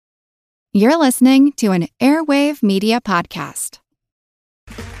You're listening to an Airwave Media Podcast.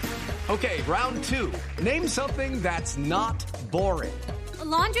 Okay, round two. Name something that's not boring. A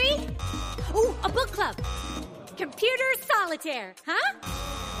laundry? Ooh, a book club. Computer solitaire, huh?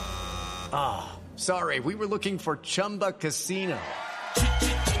 Ah, sorry, we were looking for Chumba Casino.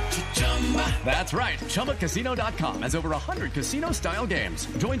 That's right, ChumbaCasino.com has over 100 casino-style games.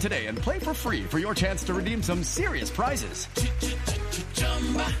 Join today and play for free for your chance to redeem some serious prizes.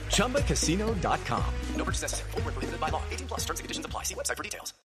 ChumbaCasino.com. No purchase necessary. Void where prohibited by law. 18 plus terms and conditions apply. See website for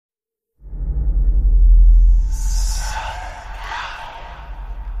details.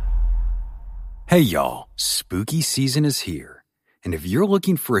 Hey y'all, spooky season is here. And if you're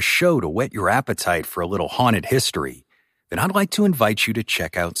looking for a show to whet your appetite for a little haunted history, then I'd like to invite you to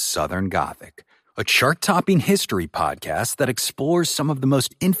check out Southern Gothic, a chart-topping history podcast that explores some of the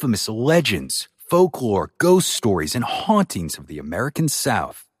most infamous legends, folklore, ghost stories, and hauntings of the American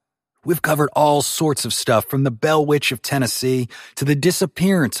South. We've covered all sorts of stuff from the Bell Witch of Tennessee to the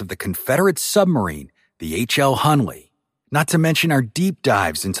disappearance of the Confederate submarine, the H.L. Hunley, not to mention our deep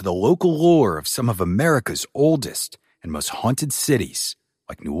dives into the local lore of some of America's oldest and most haunted cities,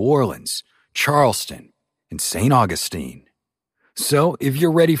 like New Orleans, Charleston, and St. Augustine. So, if you're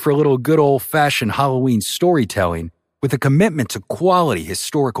ready for a little good old-fashioned Halloween storytelling with a commitment to quality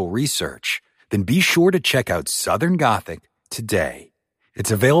historical research, then be sure to check out Southern Gothic today.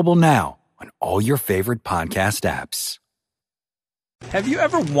 It's available now on all your favorite podcast apps. Have you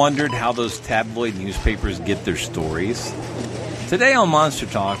ever wondered how those tabloid newspapers get their stories? Today on Monster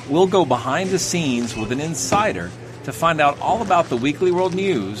Talk, we'll go behind the scenes with an insider to find out all about the Weekly World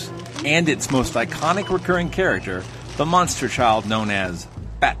News and its most iconic recurring character, the monster child known as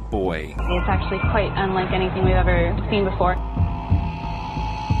Bat Boy. It's actually quite unlike anything we've ever seen before.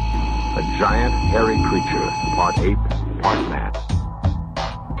 A giant, hairy creature, part ape, part man.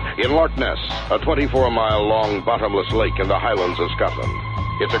 In Loch Ness, a 24-mile-long bottomless lake in the Highlands of Scotland.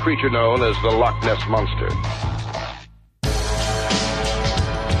 It's a creature known as the Loch Ness Monster.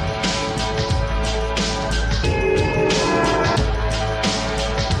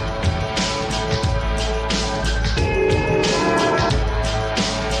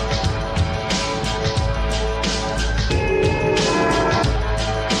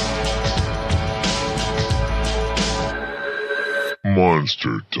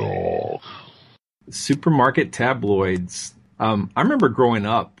 Monster Talk. Supermarket tabloids. I remember growing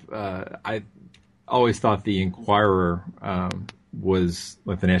up, I always thought the Enquirer was,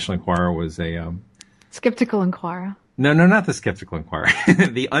 like the National Enquirer was a... Skeptical Enquirer. No, not the Skeptical Enquirer.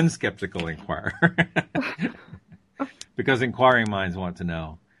 The unskeptical Enquirer. Because inquiring minds want to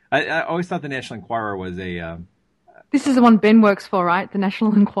know. I always thought the National Enquirer was a... This is the one Ben works for, right? The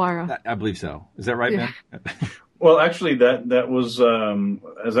National Enquirer. I believe so. Is that right, Yeah. Ben? Well, actually, that was,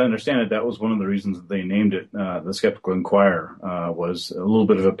 as I understand it, that was one of the reasons that they named it the Skeptical Inquirer, was a little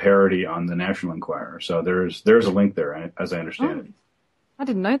bit of a parody on the National Enquirer. So there's a link there, as I understand it. I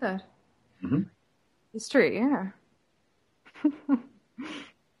didn't know that. Mm-hmm. History, yeah.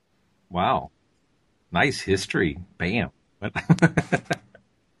 Wow. Nice history. Bam.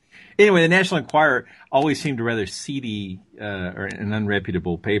 Anyway, the National Enquirer always seemed a rather seedy or an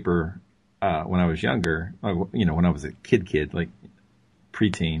unreputable paper when I was younger, when I was a kid, like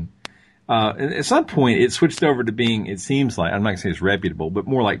preteen. At some point, it switched over to being, it seems like, I'm not going to say it's reputable, but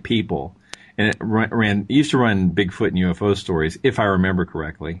more like People. And it used to run Bigfoot and UFO stories, if I remember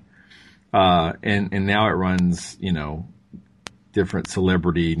correctly. And now it runs, different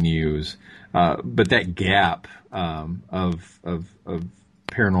celebrity news. But that gap of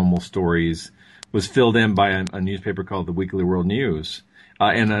paranormal stories was filled in by a newspaper called the Weekly World News.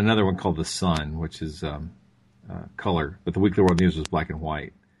 And another one called The Sun, which is color. But the Weekly World News was black and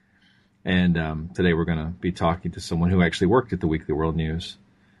white. And today we're going to be talking to someone who actually worked at the Weekly World News.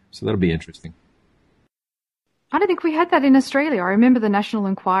 So that'll be interesting. I don't think we had that in Australia. I remember the National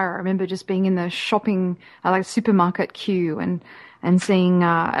Enquirer. I remember just being in the shopping, like supermarket queue and seeing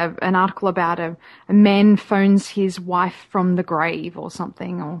an article about a man phones his wife from the grave or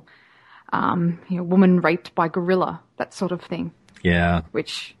something, or a woman raped by gorilla, that sort of thing. Yeah.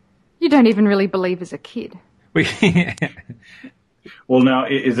 Which you don't even really believe as a kid. Well, now,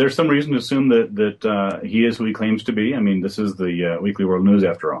 is there some reason to assume that he is who he claims to be? I mean, this is the Weekly World News,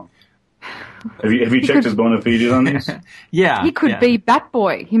 after all. Have you checked his bona fides on this? Yeah. He could be Bat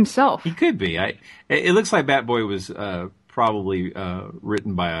Boy himself. He could be. It looks like Bat Boy was probably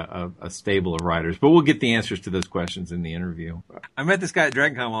written by a stable of writers, but we'll get the answers to those questions in the interview. I met this guy at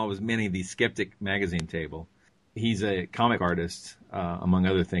DragonCon while I was manning the Skeptic magazine table. He's a comic artist, among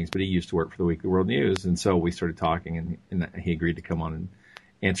other things, but he used to work for the Weekly World News, and so we started talking, and he agreed to come on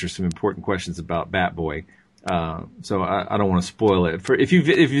answer some important questions about Bat Boy. So I don't want to spoil it. If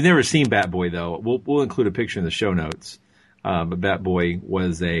you've never seen Bat Boy, though, we'll include a picture in the show notes. But Bat Boy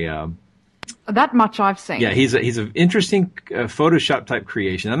was that much I've seen. Yeah, he's an interesting Photoshop type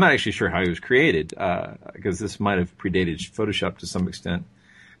creation. I'm not actually sure how he was created because this might have predated Photoshop to some extent.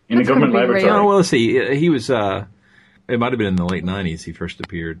 In a government laboratory. Oh, well, let's see. He was. It might have been in the late 90s he first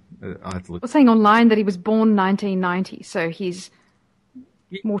appeared. I'll have to look. I was saying online that he was born 1990, so he's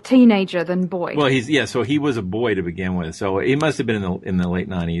more teenager than boy. Well, so he was a boy to begin with. So he must have been in the late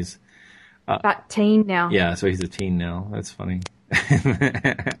 90s. About teen now. Yeah, so he's a teen now. That's funny.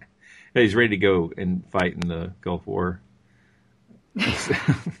 He's ready to go and fight in the Gulf War.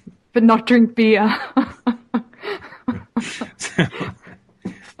 But not drink beer.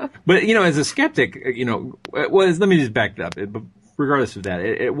 But, as a skeptic, let me just back it up. But regardless of that,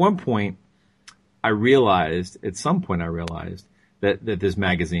 at one point, I realized that this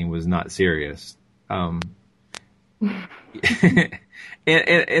magazine was not serious. And I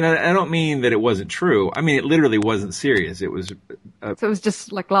don't mean that it wasn't true. I mean, it literally wasn't serious. It was. So it was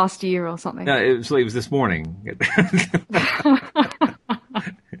just like last year or something. No, it was this morning.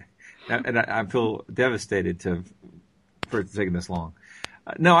 And I feel devastated for it taking this long.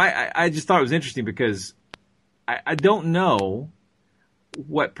 No, I just thought it was interesting because I don't know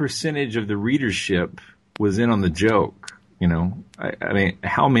what percentage of the readership was in on the joke. I mean,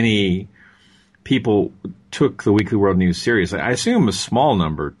 how many people took the Weekly World News seriously? I assume a small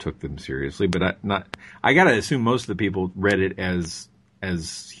number took them seriously, but I got to assume most of the people read it as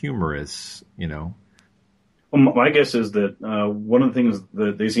humorous, Well, my guess is that one of the things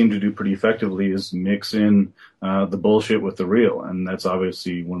that they seem to do pretty effectively is mix in the bullshit with the real, and that's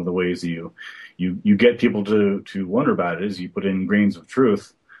obviously one of the ways you get people to wonder about it. Is you put in grains of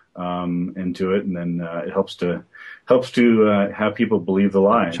truth into it, and then it helps to have people believe the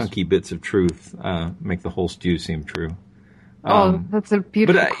lies. Chunky bits of truth make the whole stew seem true. That's a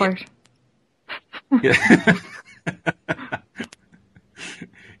beautiful quote. Yeah.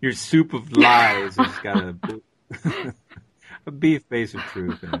 Your soup of lies has got a beef base of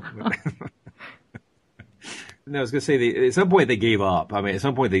truth in it. No, I was going to say, at some point they gave up. I mean, at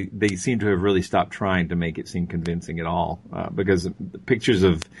some point they seem to have really stopped trying to make it seem convincing at all, because the pictures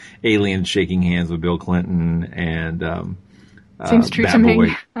of aliens shaking hands with Bill Clinton and seems true to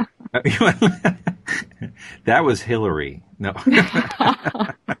me. That was Hillary. No.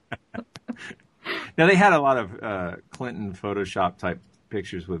 Now, they had a lot of Clinton Photoshop type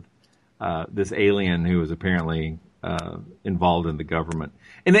pictures with this alien who was apparently involved in the government.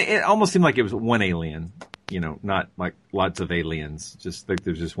 And it almost seemed like it was one alien, not like lots of aliens. Just like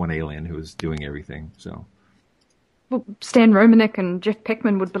there's just one alien who was doing everything. So, well, Stan Romanek and Jeff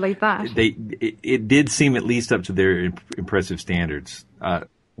Peckman would believe that. It did seem at least up to their impressive standards.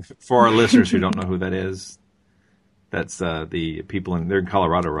 For our listeners who don't know who that is, that's the people they're in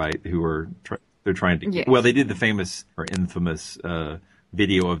Colorado, right? Who are they're trying to. Yes. Well, they did the famous or infamous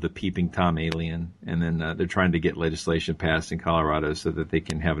video of the peeping Tom alien, and then they're trying to get legislation passed in Colorado so that they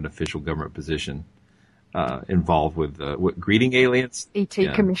can have an official government position involved with greeting aliens. E.T.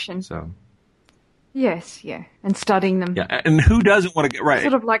 Commission. So. Yes, yeah, and studying them. Yeah, and who doesn't want to get right?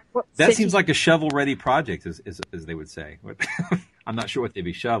 Sort of like that seems like a shovel-ready project, as they would say. I'm not sure what they'd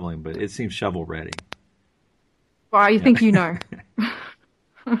be shoveling, but it seems shovel-ready. Well, you think you know.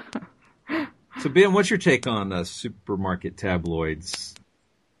 So, Ben, what's your take on supermarket tabloids?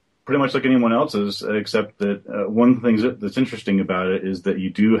 Pretty much like anyone else's, except that one of the things that's interesting about it is that you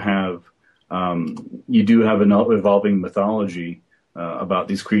do have an evolving mythology about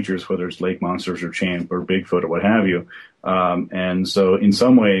these creatures, whether it's lake monsters or Champ or Bigfoot or what have you. And so, in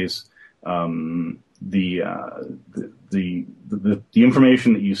some ways, the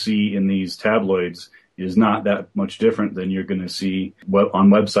information that you see in these tabloids is not that much different than you're going to see on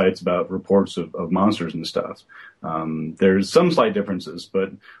websites about reports of monsters and stuff. There's some slight differences,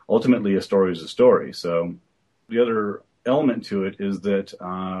 but ultimately a story is a story. So the other element to it is that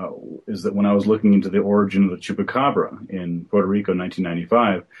when I was looking into the origin of the chupacabra in Puerto Rico in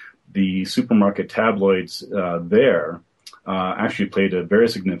 1995, the supermarket tabloids there actually played a very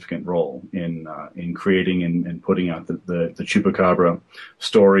significant role in creating and putting out the chupacabra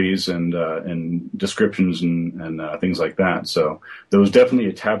stories and descriptions and things like that. So there was definitely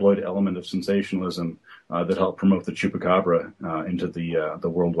a tabloid element of sensationalism that helped promote the chupacabra into the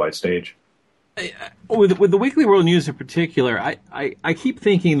worldwide stage. With the Weekly World News in particular, I keep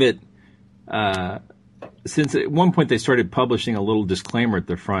thinking that since at one point they started publishing a little disclaimer at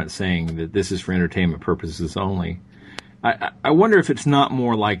the front saying that this is for entertainment purposes only, I wonder if it's not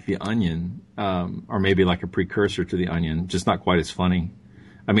more like The Onion, or maybe like a precursor to The Onion, just not quite as funny.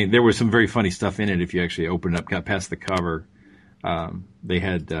 I mean, there was some very funny stuff in it if you actually opened it up, got past the cover. They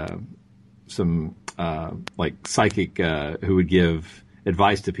had some like psychic who would give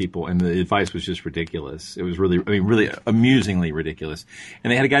advice to people, and the advice was just ridiculous. It was really amusingly ridiculous.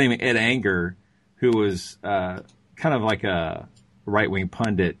 And they had a guy named Ed Anger who was kind of like a right-wing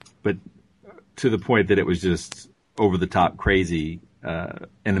pundit, but to the point that it was just over the top crazy and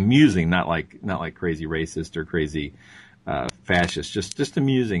amusing, not like crazy racist or crazy fascist, just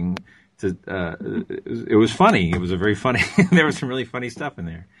amusing. It was funny. It was a very funny. There was some really funny stuff in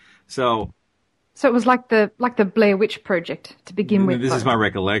there. So it was like the Blair Witch Project to begin with. This is my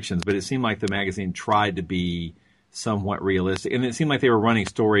recollections, but it seemed like the magazine tried to be somewhat realistic, and it seemed like they were running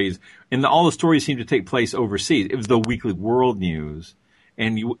stories, and all the stories seemed to take place overseas. It was the Weekly World News,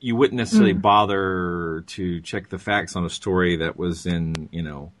 and you wouldn't necessarily bother to check the facts on a story that was in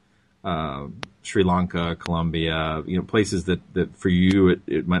Sri Lanka, Colombia, places that for you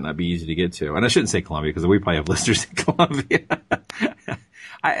it might not be easy to get to. And I shouldn't say Colombia because we probably have listeners in Colombia.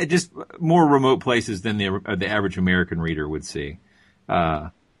 Just more remote places than the average American reader would see.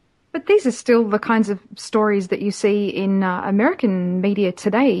 But these are still the kinds of stories that you see in American media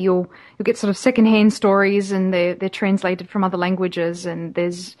today. You'll get sort of secondhand stories, and they're translated from other languages, and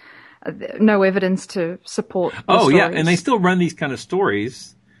there's no evidence to support. Yeah, and they still run these kind of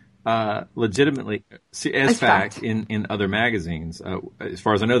stories legitimately as fact in other magazines. As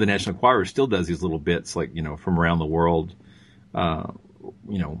far as I know, the National Enquirer still does these little bits, like from around the world. A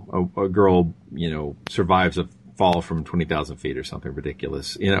girl survives a fall from 20,000 feet or something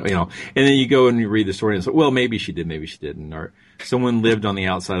ridiculous, and then you go and you read the story and say, well, maybe she did, maybe she didn't, or someone lived on the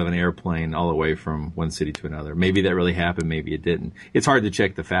outside of an airplane all the way from one city to another. Maybe that really happened, maybe it didn't. It's hard to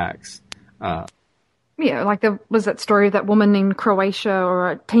check the facts. Like there was that story of that woman in Croatia,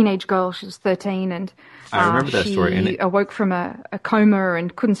 or a teenage girl, she was 13, and I remember that story. She awoke from a coma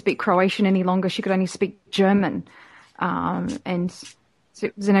and couldn't speak Croatian any longer. She could only speak German, and so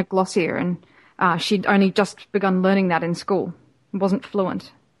it was in a glossier, and she'd only just begun learning that in school. Wasn't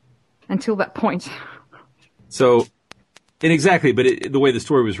fluent until that point. So, and exactly, but the way the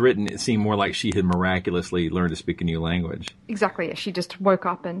story was written, it seemed more like she had miraculously learned to speak a new language. Exactly, yeah. She just woke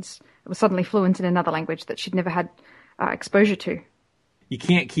up and was suddenly fluent in another language that she'd never had exposure to. You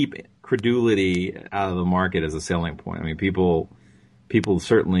can't keep credulity out of the market as a selling point. I mean, people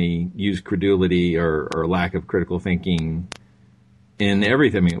certainly use credulity or lack of critical thinking in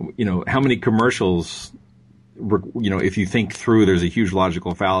everything. I mean, how many commercials, if you think through, there's a huge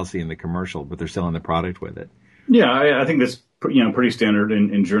logical fallacy in the commercial, but they're selling the product with it. Yeah, I think that's pretty standard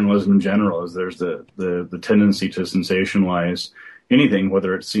in journalism in general. Is there's the tendency to sensationalize anything,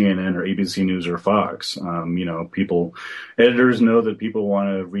 whether it's CNN or ABC News or Fox. Editors know that people want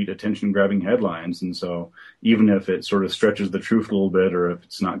to read attention-grabbing headlines, and so even if it sort of stretches the truth a little bit, or if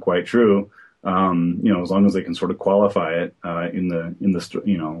it's not quite true, as long as they can sort of qualify it in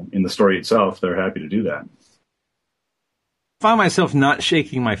the story itself, they're happy to do that. I find myself not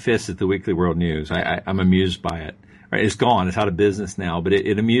shaking my fist at the Weekly World News. I'm amused by it. Right? It's gone. It's out of business now, but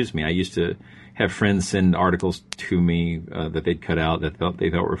it amused me. I used to have friends send articles to me that they'd cut out that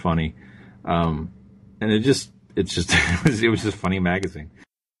they thought were funny, and it was just a funny magazine.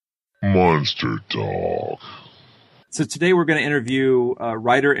 Monster Dog. So today we're going to interview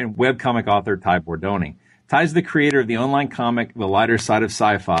writer and webcomic author Ty Bordoni. Ty's the creator of the online comic The Lighter Side of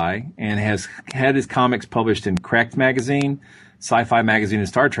Sci-Fi, and has had his comics published in Cracked Magazine, Sci-Fi Magazine, and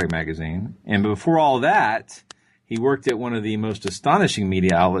Star Trek Magazine. And before all that, he worked at one of the most astonishing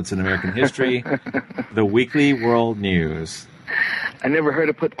media outlets in American history, the Weekly World News. I never heard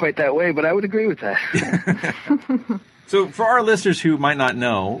it put quite that way, but I would agree with that. So for our listeners who might not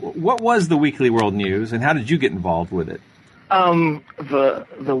know, what was the Weekly World News, and how did you get involved with it?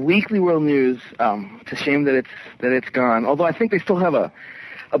 The Weekly World News, it's a shame that it's gone. Although I think they still have a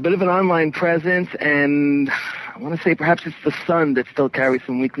bit of an online presence, and I want to say perhaps it's the Sun that still carries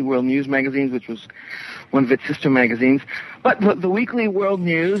some Weekly World News magazines, which was one of its sister magazines. But the Weekly World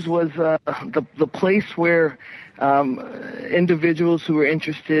News was the place where individuals who were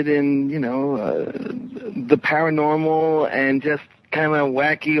interested in the paranormal and just kind of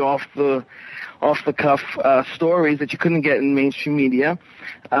wacky off the cuff stories that you couldn't get in mainstream media.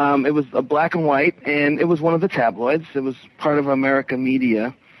 It was a black and white, and it was one of the tabloids. It was part of America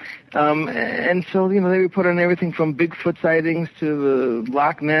Media. And so, they report on everything from Bigfoot sightings to the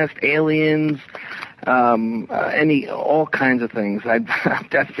Loch Ness, aliens, all kinds of things.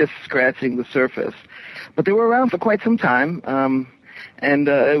 That's just scratching the surface. But they were around for quite some time. And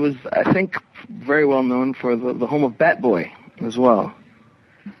it was, I think, very well known for the home of Bat Boy as well.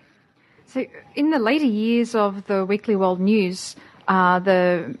 So in the later years of the Weekly World News,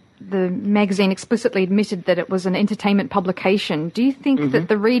 the magazine explicitly admitted that it was an entertainment publication. Do you think that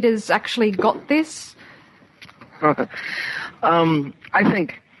the readers actually got this? I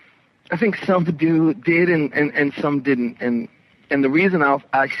think some did and some didn't, and the reason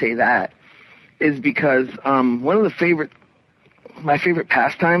I say that is because one of my favorite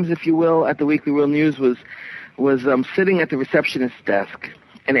pastimes, if you will, at the Weekly World News was sitting at the receptionist's desk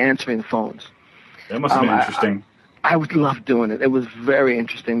and answering the phones. That must have been interesting. I would love doing it. It was very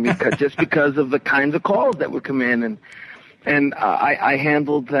interesting because of the kinds of calls that would come in, and I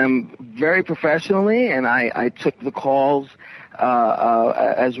handled them very professionally, and I took the calls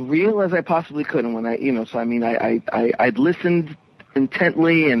as real as I possibly could. And when I'd listened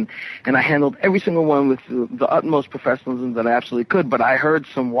intently, and I handled every single one with the utmost professionalism that I absolutely could. But I heard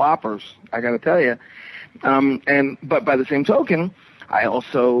some whoppers, I got to tell you. But by the same token, I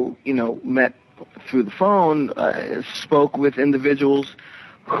also, met through the phone, spoke with individuals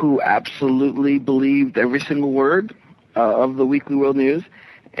who absolutely believed every single word of the Weekly World News.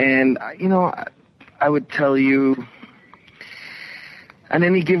 And, I would tell you, on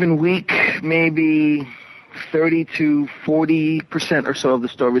any given week, maybe 30 to 40% or so of the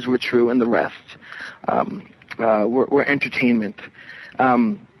stories were true, and the rest were entertainment.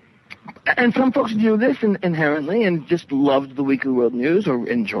 And some folks do this inherently and just loved the Weekly World News or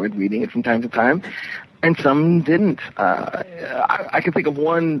enjoyed reading it from time to time, and some didn't. I can think of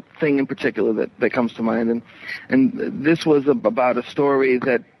one thing in particular that comes to mind, and this was about a story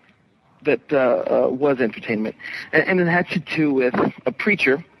that was entertainment, and it had to do with a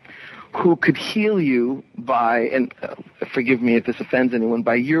preacher who could heal you by, and forgive me if this offends anyone,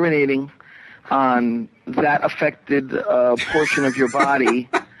 by urinating on that affected portion of your body.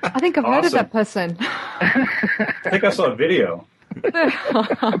 I think I've heard of that person. I think I saw a video.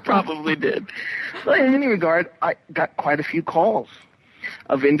 I probably did. But in any regard, I got quite a few calls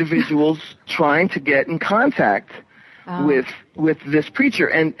of individuals trying to get in contact with this preacher.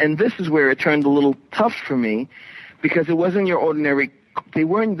 And this is where it turned a little tough for me, because it wasn't your ordinary. They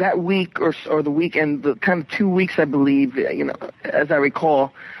weren't that week or the weekend, the kind of 2 weeks, I believe, as I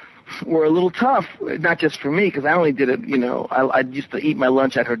recall, were a little tough, not just for me, because I only did it, I used to eat my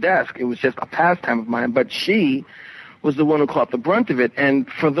lunch at her desk. It was just a pastime of mine, but she was the one who caught the brunt of it. And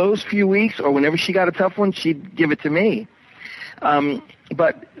for those few weeks, or whenever she got a tough one, she'd give it to me.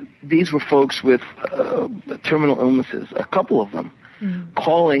 But these were folks with terminal illnesses, a couple of them,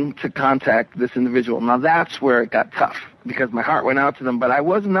 calling to contact this individual. Now that's where it got tough, because my heart went out to them, but I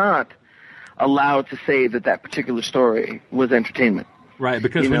was not allowed to say that particular story was entertainment. Right,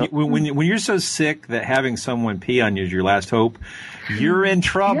 because when you're so sick that having someone pee on you is your last hope, you're in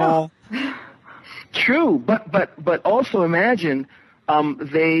trouble. Yeah. True, but also imagine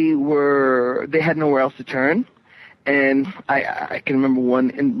they had nowhere else to turn, and I can remember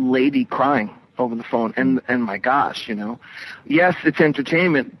one lady crying over the phone, and my gosh, yes, it's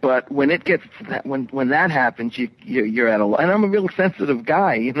entertainment, but when it gets to that, when that happens, you're at a loss. And I'm a real sensitive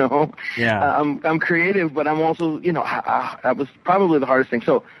guy, Yeah. I'm creative, but I'm also, that was probably the hardest thing.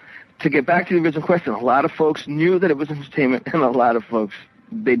 So to get back to the original question, a lot of folks knew that it was entertainment, and a lot of folks,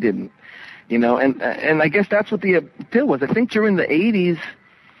 they didn't, and I guess that's what the deal was. I think during the 80s,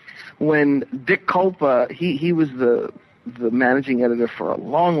 when Dick Culpa, he was the managing editor for a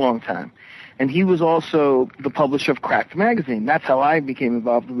long, long time. And he was also the publisher of Cracked Magazine. That's how I became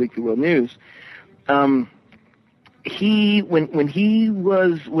involved with Weekly World News. When the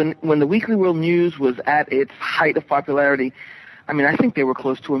Weekly World News was at its height of popularity, I think they were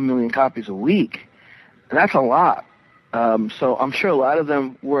close to 1 million copies a week. And that's a lot. So I'm sure a lot of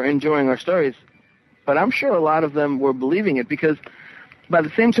them were enjoying our stories, but I'm sure a lot of them were believing it, because by the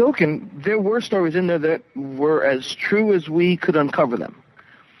same token, there were stories in there that were as true as we could uncover them.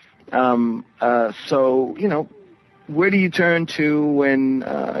 So, where do you turn to when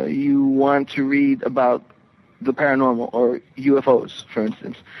you want to read about the paranormal or UFOs, for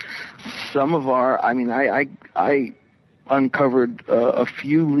instance? Some of I uncovered a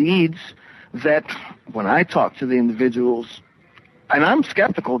few leads that when I talked to the individuals, and I'm a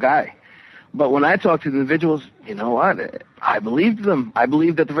skeptical guy, but when I talked to the individuals, you know what? I believed them. I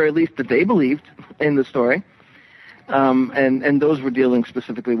believed at the very least that they believed in the story. And those were dealing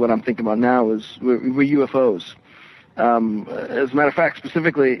specifically, what I'm thinking about now were UFOs. As a matter of fact,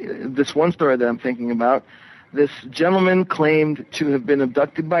 specifically, this one story that I'm thinking about, this gentleman claimed to have been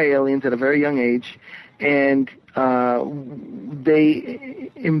abducted by aliens at a very young age, and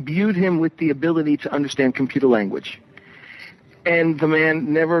they imbued him with the ability to understand computer language. And the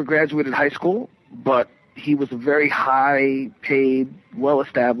man never graduated high school, but he was a very high-paid,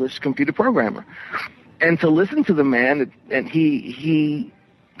 well-established computer programmer. And to listen to the man, and he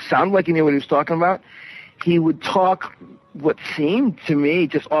sounded like he knew what he was talking about. He would talk what seemed to me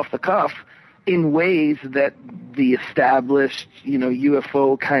just off the cuff in ways that the established,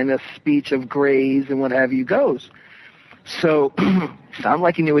 UFO kind of speech of grays and what have you goes. So, sounded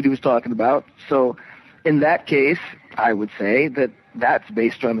like he knew what he was talking about. So, in that case, I would say that that's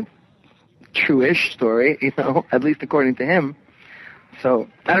based on a true-ish story, at least according to him. So,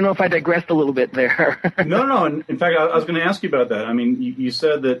 I don't know if I digressed a little bit there. No. In fact, I was going to ask you about that. I mean, you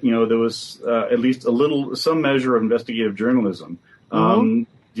said that, there was at least some measure of investigative journalism. Mm-hmm.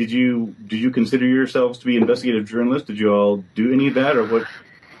 Did you consider yourselves to be investigative journalists? Did you all do any of that, or what?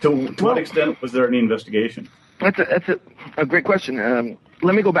 To what extent was there any investigation? That's a great question.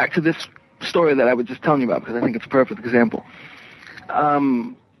 Let me go back to this story that I was just telling you about, because I think it's a perfect example.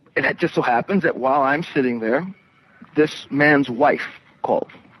 It just so happens that while I'm sitting there, this man's wife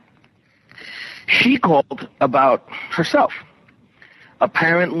called. She called about herself.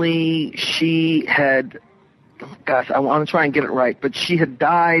 Apparently, she had, I want to try and get it right, but she had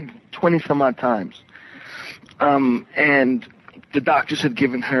died 20-some-odd times. And the doctors had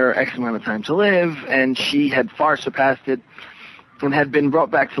given her X amount of time to live, and she had far surpassed it and had been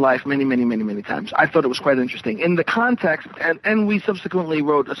brought back to life many, many, many, many times. I thought it was quite interesting. In the context, and we subsequently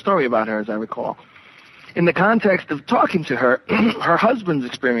wrote a story about her, as I recall. In the context of talking to her, her husband's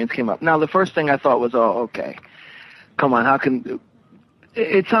experience came up. Now, the first thing I thought was, oh, okay, come on, how can...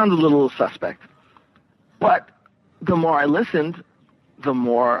 It sounded a little suspect. But the more I listened, the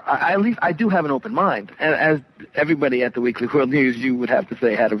more... at least I do have an open mind. And as everybody at the Weekly World News, you would have to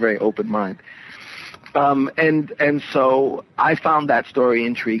say, had a very open mind. And so I found that story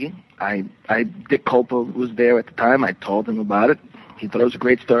intriguing. Dick Culpa was there at the time. I told him about it. He thought it was a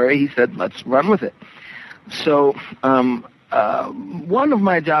great story. He said, let's run with it. So one of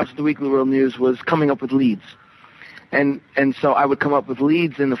my jobs at the Weekly World News was coming up with leads. And so I would come up with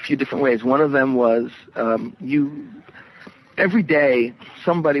leads in a few different ways. One of them was every day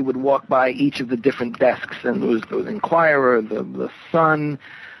somebody would walk by each of the different desks, and there was the Inquirer, the Sun,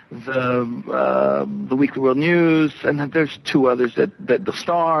 the Weekly World News, and then there's two others that the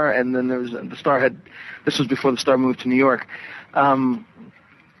Star, and then there's the Star this was before the Star moved to New York.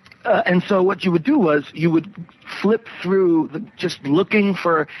 And so what you would do was you would flip through just looking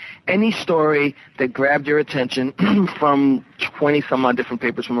for any story that grabbed your attention from 20-some-odd different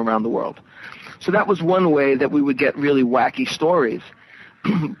papers from around the world. So that was one way that we would get really wacky stories.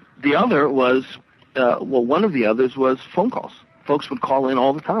 The other was, one of the others was phone calls. Folks would call in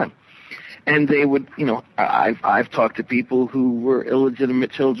all the time. And they would, I've talked to people who were illegitimate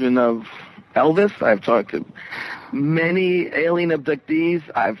children of Elvis. I've talked to many alien abductees.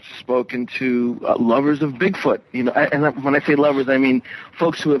 I've spoken to lovers of Bigfoot. And when I say lovers, I mean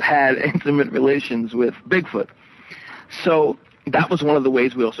folks who have had intimate relations with Bigfoot. So that was one of the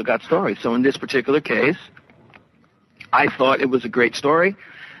ways we also got stories. So in this particular case, I thought it was a great story,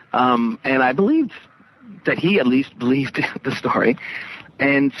 and I believed that he at least believed the story.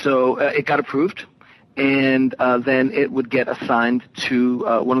 And so it got approved. And then it would get assigned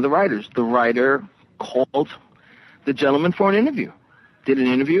to one of the writers. The writer called the gentleman for an interview, did an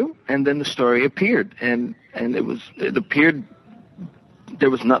interview, and then the story appeared. And it appeared,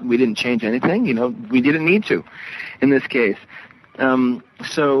 we didn't change anything, we didn't need to in this case. Oftentimes,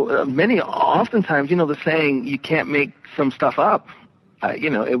 the saying, you can't make some stuff up.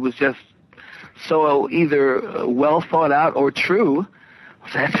 It was just so either well thought out or true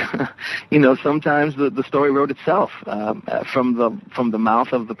that sometimes the story wrote itself from the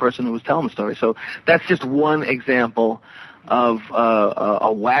mouth of the person who was telling the story. So that's just one example of a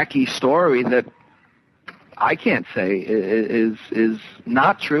wacky story that I can't say is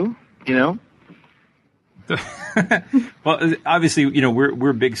not true. Well, obviously,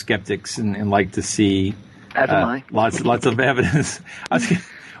 we're big skeptics and like to see lots of evidence.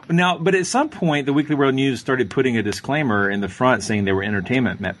 Now, but at some point, the Weekly World News started putting a disclaimer in the front saying they were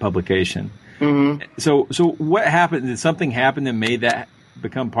entertainment publication. Mm-hmm. So what happened? Did something happen that made that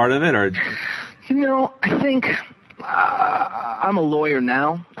become part of it, or? I think I'm a lawyer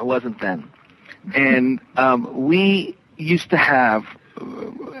now. I wasn't then, and we used to have,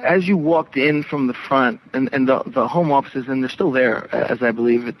 as you walked in from the front, and the home offices, and they're still there, as I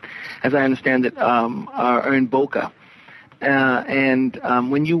understand it, are in Boca.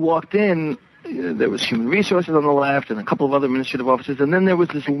 When you walked in, there was Human Resources on the left and a couple of other administrative offices, and then there was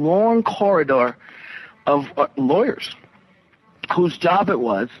this long corridor of lawyers whose job it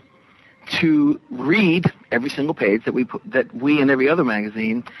was to read every single page that we and every other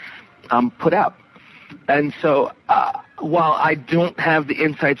magazine put out. And so while I don't have the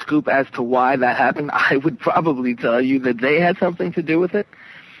inside scoop as to why that happened, I would probably tell you that they had something to do with it,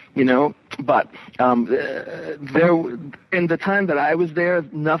 But there, in the time that I was there,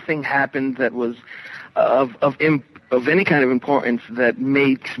 nothing happened that was of any kind of importance that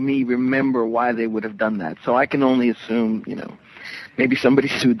makes me remember why they would have done that. So I can only assume, maybe somebody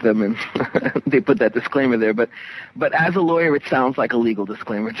sued them and they put that disclaimer there. But as a lawyer, it sounds like a legal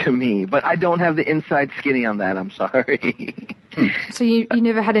disclaimer to me. But I don't have the inside skinny on that. I'm sorry. So you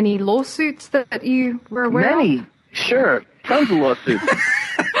never had any lawsuits that you were aware of? Many, sure, tons of lawsuits.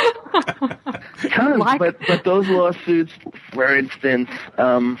 Tons, but those lawsuits, for instance,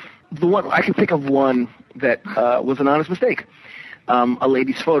 the one I can think of one that was an honest mistake. A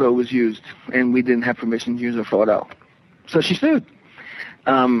lady's photo was used, and we didn't have permission to use her photo, so she sued.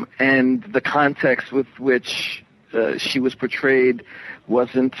 And the context with which she was portrayed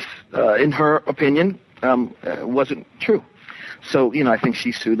wasn't, in her opinion, wasn't true. So, I think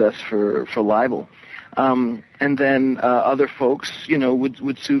she sued us for libel. And then other folks,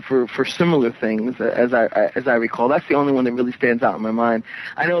 would sue for similar things, as I recall. That's the only one that really stands out in my mind.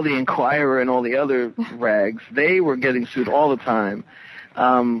 I know the Inquirer and all the other rags, they were getting sued all the time.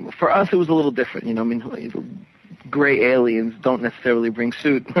 For us, it was a little different. Gray aliens don't necessarily bring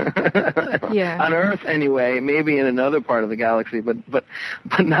suit. Yeah. On Earth, anyway. Maybe in another part of the galaxy, but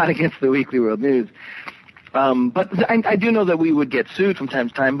not against the Weekly World News. But I do know that we would get sued from time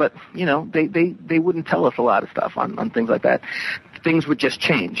to time, but, they wouldn't tell us a lot of stuff on things like that. Things would just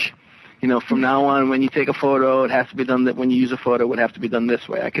change. From now on, when you take a photo, it has to be done that when you use a photo, it would have to be done this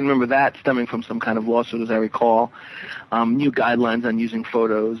way. I can remember that stemming from some kind of lawsuit, as I recall. New guidelines on using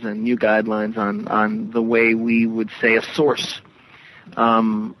photos and new guidelines on the way we would say a source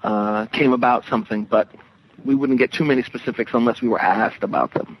came about something, but we wouldn't get too many specifics unless we were asked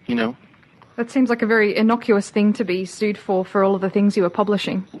about them, That seems like a very innocuous thing to be sued for all of the things you were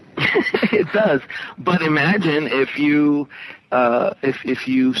publishing. It does. But imagine if you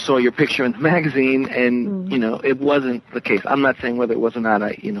saw your picture in the magazine and, it wasn't the case. I'm not saying whether it was or not.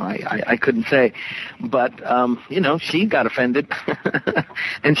 I couldn't say. But, she got offended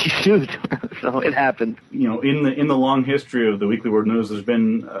and she sued. So it happened. In the long history of the Weekly World News, there's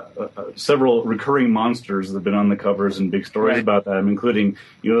been several recurring monsters that have been on the covers and big stories about them, including,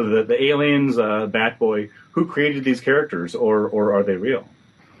 the aliens, Batboy. Who created these characters, or are they real?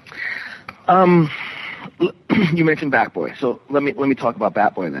 You mentioned Batboy, so let me talk about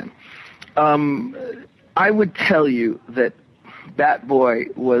Batboy then. I would tell you that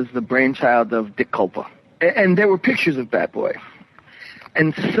Batboy was the brainchild of Dick Culpa, and there were pictures of Batboy,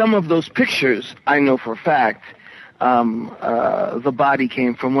 and some of those pictures I know for a fact. The body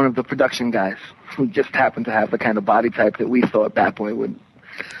came from one of the production guys who just happened to have the kind of body type that we thought Batboy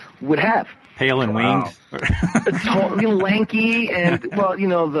would have. Pale and winged, lanky, and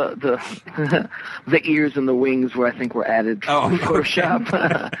the the ears and the wings were added in Photoshop.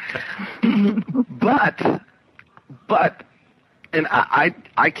 but and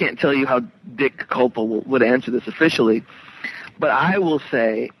I can't tell you how Dick Culpa would answer this officially, but I will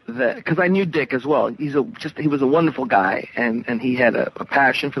say that because I knew Dick as well. He was a wonderful guy, and he had a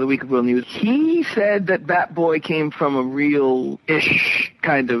passion for the Weekly World News. He said that Batboy came from a real-ish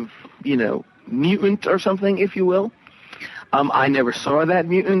kind of mutant or something, if you will. I never saw that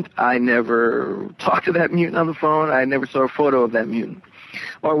mutant. I never talked to that mutant on the phone. I never saw a photo of that mutant.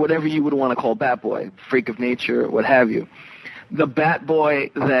 Or whatever you would want to call Batboy, freak of nature, what have you. The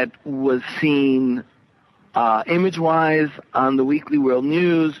Batboy that was seen image-wise on the Weekly World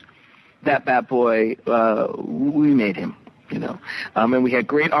News, that Batboy, we made him, and we had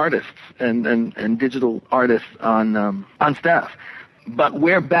great artists and digital artists on staff. But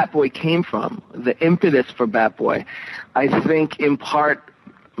where Batboy came from, the impetus for Batboy, I think in part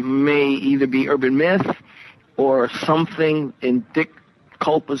may either be urban myth or something in Dick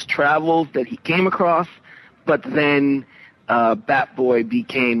Culpa's travels that he came across, but then Batboy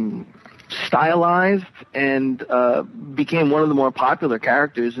became stylized and became one of the more popular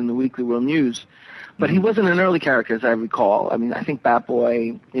characters in the Weekly World News. But he wasn't an early character, as I recall. I mean, I think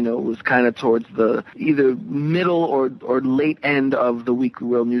Batboy, was kind of towards the either middle or late end of the Weekly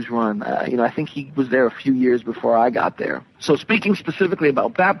World News run. I think he was there a few years before I got there. So speaking specifically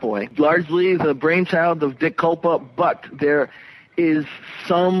about Batboy, largely the brainchild of Dick Culpa, but there is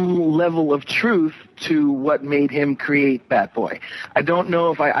some level of truth to what made him create Batboy. I don't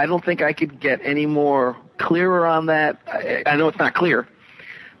know if I don't think I could get any more clearer on that. I know it's not clear.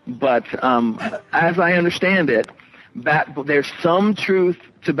 But as I understand it, There's some truth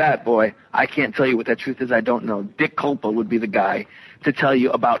to Bat Boy. I can't tell you what that truth is. I don't know. Dick Culpa would be the guy to tell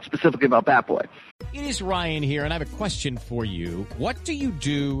you specifically about Bat Boy. It is Ryan here, and I have a question for you. What do you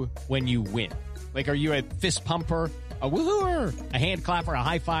do when you win? Like, are you a fist pumper, a woohooer, a hand clapper, a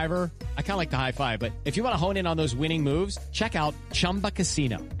high fiver? I kind of like the high five, but if you want to hone in on those winning moves, check out Chumba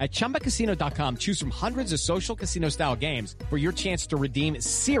Casino. At ChumbaCasino.com, choose from hundreds of social casino-style games for your chance to redeem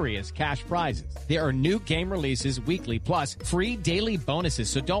serious cash prizes. There are new game releases weekly, plus free daily bonuses.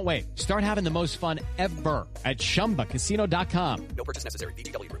 So don't wait. Start having the most fun ever at ChumbaCasino.com. No purchase necessary.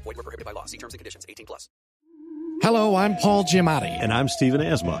 VGW. Void where prohibited by law. See terms and conditions. 18+. Hello, I'm Paul Giamatti. And I'm Stephen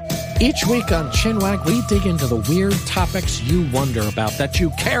Asma. Each week on Chinwag, we dig into the weird topics you wonder about, that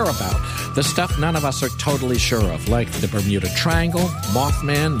you care about. The stuff none of us are totally sure of, like the Bermuda Triangle,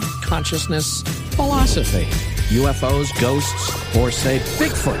 Mothman, consciousness, philosophy, UFOs, ghosts, or, say,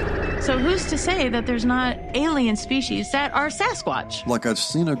 Bigfoot. So who's to say that there's not alien species that are Sasquatch? Like I'd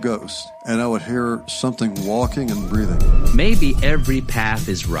seen a ghost, and I would hear something walking and breathing. Maybe every path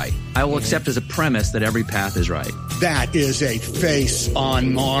is right. I will accept as a premise that every path is right. That is a face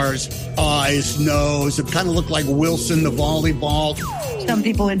on Mars. Eyes, nose. It kind of looked like Wilson, the volleyball. Some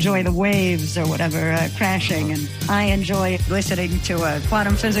people enjoy the waves or whatever crashing, and I enjoy listening to a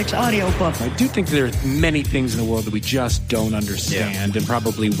quantum physics audiobook. I do think there are many things in the world that we just don't understand and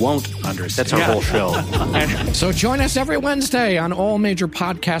probably won't understand. That's our whole show. So join us every Wednesday on all major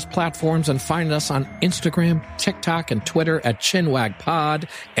podcast platforms and find us on Instagram, TikTok, and Twitter at ChinwagPod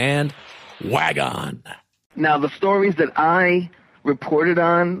and Wagon. Now, the stories that I reported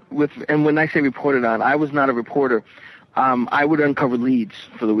on and when I say reported on, I was not a reporter. I would uncover leads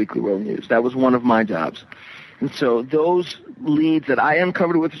for the Weekly World News. That was one of my jobs. And so those leads that I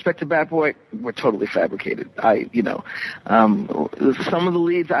uncovered with respect to Bat Boy were totally fabricated. Some of the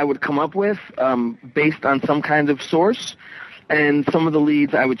leads I would come up with based on some kind of source, and some of the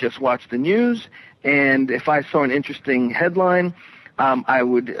leads I would just watch the news, and if I saw an interesting headline, I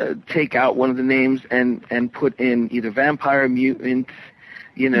would take out one of the names and put in either vampire, mutant,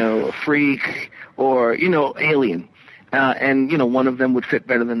 freak, or, alien. And one of them would fit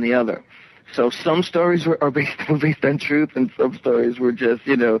better than the other. So some stories are based on truth, and some stories were just,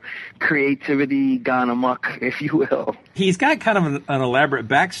 creativity gone amok, if you will. He's got kind of an elaborate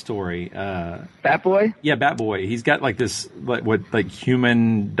backstory. Bat Boy? Yeah, Bat Boy. He's got like this,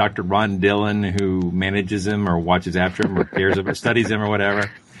 human Dr. Ron Dillon who manages him or watches after him or cares about, studies him or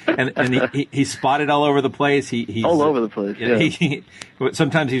whatever. And he's spotted all over the place. He's all over the place. Yeah.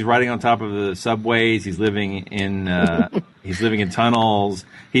 Sometimes he's riding on top of the subways. He's living in tunnels.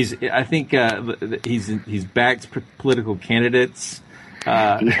 He's backed political candidates. He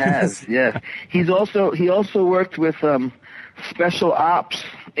has, yes. He also worked with special ops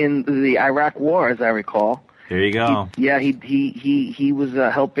in the Iraq War, as I recall. There you go. He was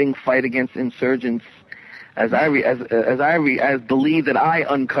helping fight against insurgents. As the lead that I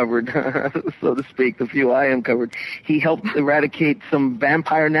uncovered, so to speak, the few I uncovered, he helped eradicate some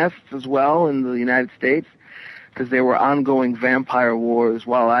vampire nests as well in the United States, because there were ongoing vampire wars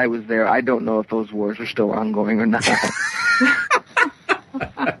while I was there. I don't know if those wars are still ongoing or not.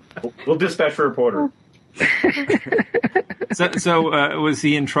 We'll dispatch a reporter. So was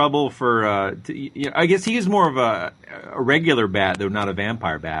he in trouble for? I guess he is more of a regular bat, though not a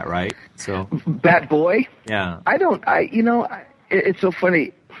vampire bat, right? So Bat Boy. Yeah. It's so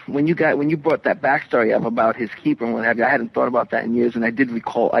funny when you brought that backstory up about his keeper and what have you. I hadn't thought about that in years, and I do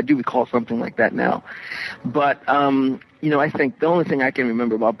recall something like that now. But I think the only thing I can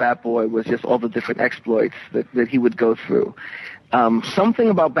remember about Bat Boy was just all the different exploits that he would go through. Something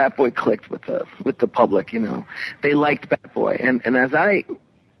about Bat Boy clicked with the public. They liked Bat Boy, and as I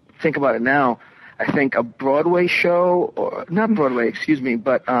think about it now, I think a Broadway show, or not Broadway, excuse me,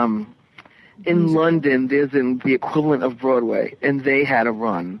 but in London there's the equivalent of Broadway, and they had a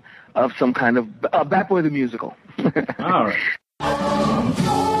run of some kind of Bat Boy the musical. All right.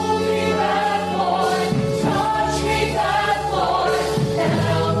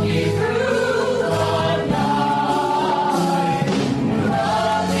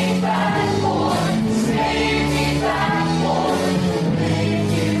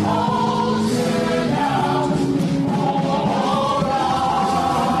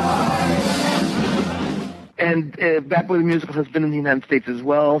 And Bat Boy the musical has been in the United States as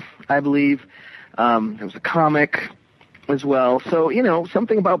well, I believe. There was a comic as well. So,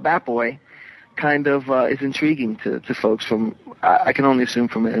 something about Bat Boy kind of is intriguing to folks from, I can only assume,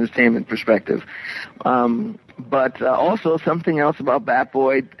 from an entertainment perspective. But also something else about Bat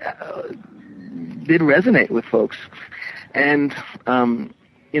Boy did resonate with folks. And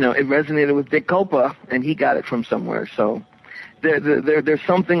it resonated with Dick Culpa, and he got it from somewhere. So there's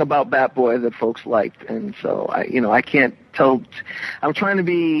something about Bat Boy that folks liked, and so I can't tell. I'm trying to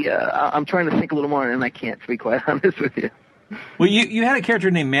think a little more, and I can't, to be quite honest with you. Well, you had a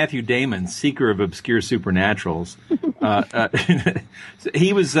character named Matthew Damon, seeker of obscure supernaturals.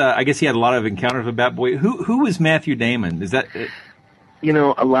 He was, I guess, he had a lot of encounters with Bat Boy. Who was Matthew Damon? Is that?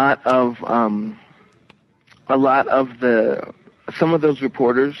 Some of those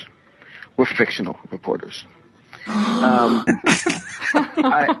reporters were fictional reporters. I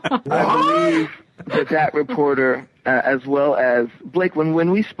believe that reporter, as well as Blake,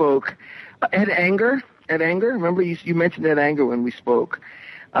 when we spoke, Ed Anger, remember you mentioned Ed Anger when we spoke.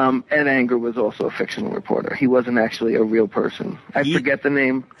 Ed Anger was also a fictional reporter. He wasn't actually a real person. I forget the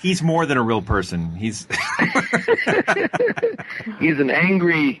name. He's more than a real person. He's he's an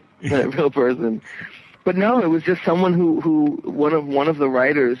angry real person. But no, it was just someone who one of the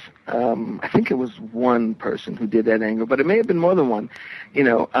writers. I think it was one person who did Ed Anger, but it may have been more than one.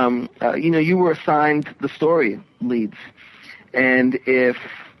 You were assigned the story leads, and if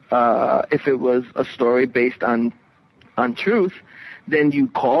it was a story based on truth, then you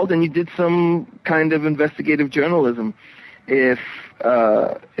called and you did some kind of investigative journalism. If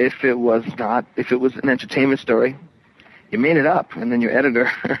it was an entertainment story, you made it up, and then your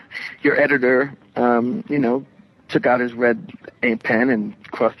editor took out his red pen and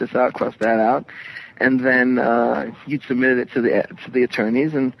crossed this out, crossed that out, and then you'd submit it to the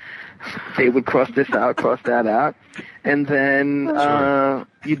attorneys, and they would cross this out, cross that out, and then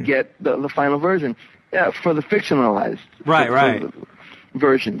you'd get the final version. Yeah, for the fictionalized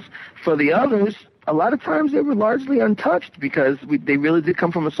versions. For the others, a lot of times they were largely untouched because they really did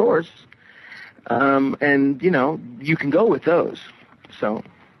come from a source. And you can go with those. So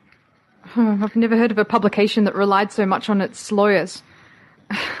I've never heard of a publication that relied so much on its lawyers.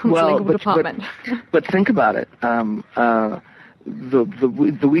 Legal department. But think about it.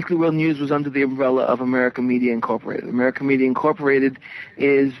 The Weekly World News was under the umbrella of American Media Incorporated. American Media Incorporated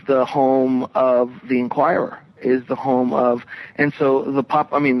is the home of the Inquirer. Is the home of, and so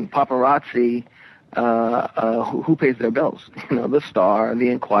paparazzi. Who pays their bills? The Star, the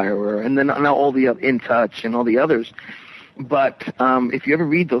Inquirer, and then now all the In Touch and all the others. But if you ever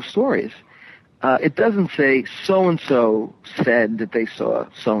read those stories, it doesn't say so and so said that they saw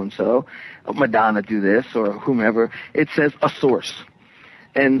so and so, Madonna do this or whomever. It says a source,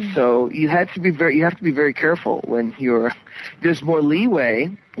 and so you have to be very careful when there's more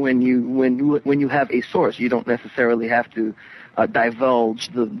leeway when you have a source. You don't necessarily have to divulge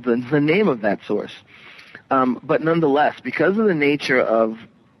the name of that source. But nonetheless, because of the nature of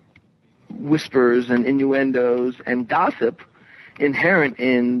whispers and innuendos and gossip inherent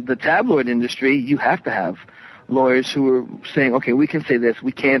in the tabloid industry, you have to have lawyers who are saying, okay, we can say this,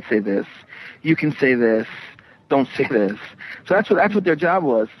 we can't say this, you can say this, don't say this. So that's what their job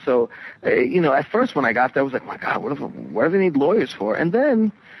was. So, at first when I got there, I was like, my God, what do they need lawyers for? And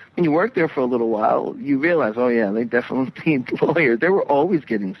then when you work there for a little while, you realize, oh yeah, they definitely need lawyers. They were always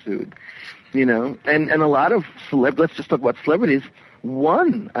getting sued, and a lot of let's just talk about celebrities.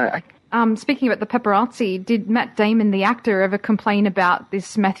 One, speaking about the paparazzi, did Matt Damon, the actor, ever complain about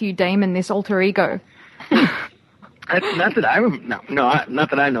this Matthew Damon, this alter ego? Not that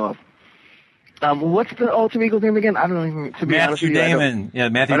I know of. What's the alter ego name again? I don't even. To be honest with you,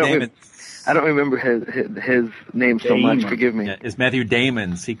 Matthew Damon. I don't remember his name so much. Forgive me. Yeah, it's Matthew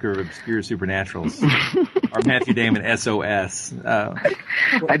Damon, seeker of obscure supernaturals, or Matthew Damon, SOS.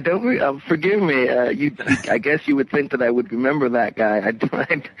 I don't. Forgive me. I guess you would think that I would remember that guy. I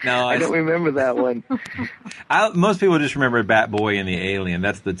don't remember that one. Most people just remember Bat Boy and the Alien.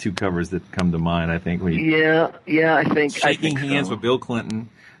 That's the two covers that come to mind. I think. Yeah. I think shaking hands with Bill Clinton.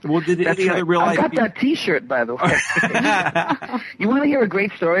 Well, I got that T-shirt, by the way. You want to hear a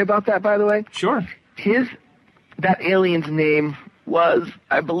great story about that, by the way? Sure. That alien's name was,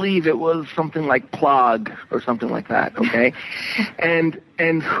 I believe it was something like Plog or something like that, okay? and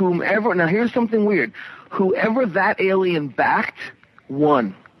whomever, now here's something weird. Whoever that alien backed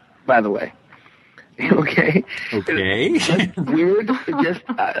won, by the way. Okay. Okay. Weird.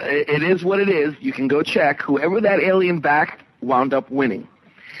 It is what it is. You can go check. Whoever that alien backed wound up winning.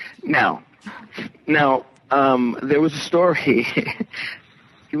 Now, there was a story.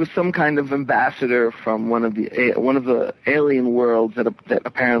 He was some kind of ambassador from one of the alien worlds that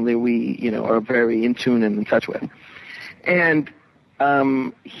apparently we are very in tune and in touch with, and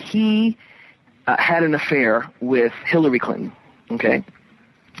he had an affair with Hillary Clinton. Okay,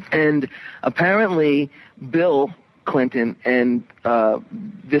 and apparently Bill Clinton and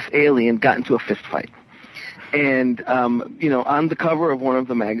this alien got into a fist fight. And, on the cover of one of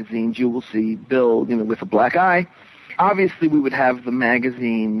the magazines, you will see Bill, with a black eye. Obviously, we would have the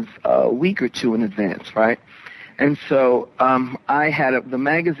magazines a week or two in advance, right? And so I had the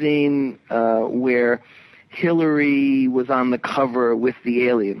magazine where Hillary was on the cover with the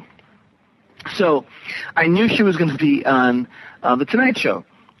alien. So I knew she was going to be on The Tonight Show.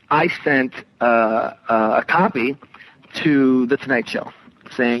 I sent a copy to The Tonight Show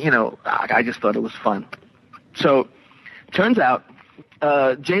saying, I just thought it was fun. So turns out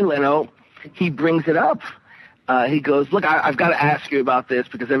Jay Leno, he brings it up. He goes, look, I've got to ask you about this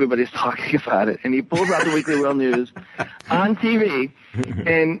because everybody's talking about it. And he pulls out the Weekly World News on TV,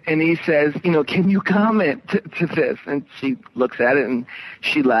 and he says, can you comment to this? And she looks at it, and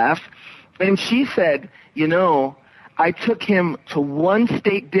she laughs. And she said, I took him to one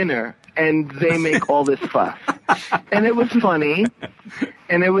state dinner, and they make all this fuss. And it was funny,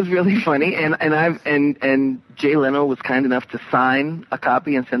 and it was really funny. And Jay Leno was kind enough to sign a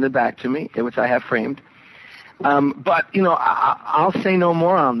copy and send it back to me, which I have framed. But, I'll say no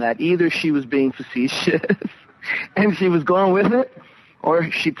more on that. Either she was being facetious and she was going with it,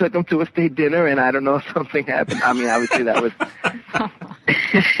 or she took him to a state dinner and I don't know if something happened. I mean, obviously that was,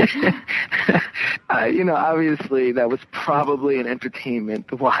 obviously that was probably an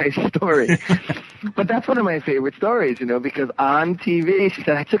entertainment-wise story. But that's one of my favorite stories, because on TV she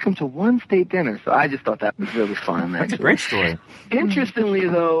said, I took him to one state dinner. So I just thought that was really fun. That's a great story. Interestingly,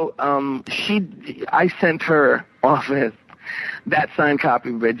 though, I sent her off with that signed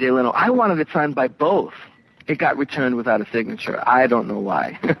copy by Jay Leno. I wanted it signed by both. It got returned without a signature. I don't know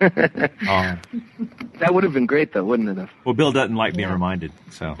why. That would have been great, though, wouldn't it have? Well, Bill doesn't like being reminded,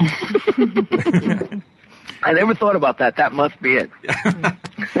 so. I never thought about that. That must be it.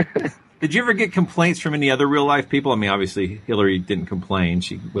 Did you ever get complaints from any other real-life people? I mean, obviously, Hillary didn't complain.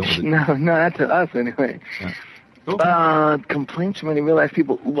 She wielded it. No, not to us, anyway. Yeah. Complaints from any real-life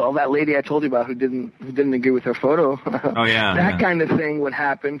people. Well, that lady I told you about who didn't agree with her photo. Oh, yeah. That kind of thing would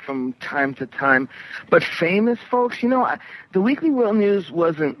happen from time to time. But famous folks, the Weekly World News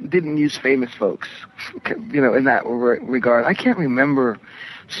didn't use famous folks, in that regard. I can't remember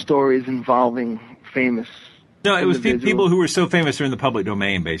stories involving famous. No, it was people who were so famous they're in the public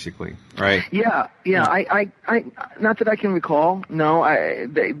domain, basically, right? Yeah. I not that I can recall. No,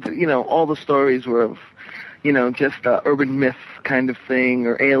 all the stories were of, just urban myth kind of thing,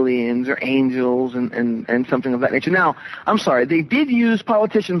 or aliens, or angels, and something of that nature. Now, I'm sorry, they did use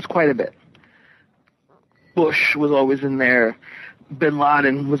politicians quite a bit. Bush was always in there. Bin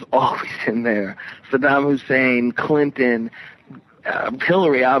Laden was always in there. Saddam Hussein, Clinton,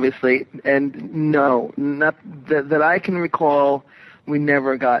 Hillary, obviously, and no, not that I can recall. We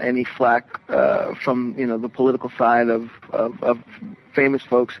never got any flack from the political side of famous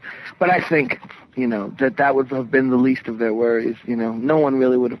folks, but I think that would have been the least of their worries. No one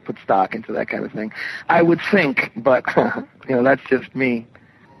really would have put stock into that kind of thing, I would think, but that's just me.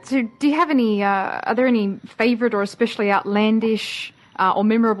 So, do you have any? Are there any favorite or especially outlandish or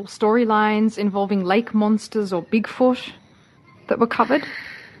memorable storylines involving lake monsters or Bigfoot that were covered?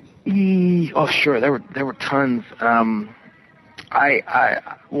 Oh, sure. There were tons. One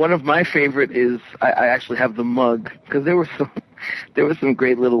of my favorite is I actually have the mug, because there were some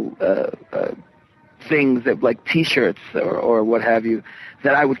great little things that, like T-shirts or what have you,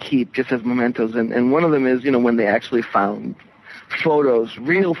 that I would keep just as mementos. And one of them is when they actually found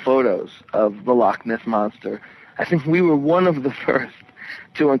real photos of the Loch Ness Monster. I think we were one of the first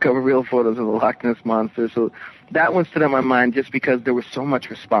to uncover real photos of the Loch Ness Monster. So that one stood in my mind just because there was so much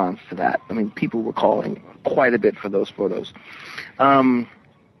response to that. I mean, people were calling quite a bit for those photos.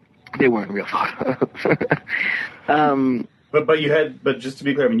 They weren't real photos. But just to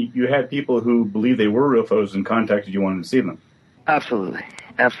be clear, I mean, you had people who believed they were real photos and contacted you wanting to see them. Absolutely.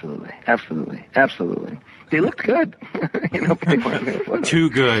 They looked good. But they weren't real photos. Too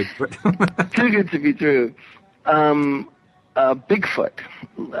good. Too good to be true. Bigfoot.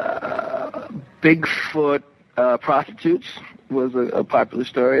 Bigfoot prostitutes was a popular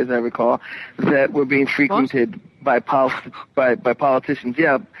story, as I recall, that were being frequented by politicians.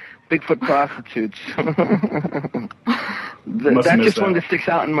 Yeah, Bigfoot prostitutes. That's just one that sticks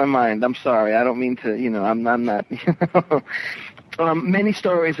out in my mind. I'm sorry. I don't mean to, I'm not. Many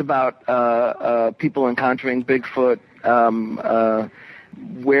stories about people encountering Bigfoot,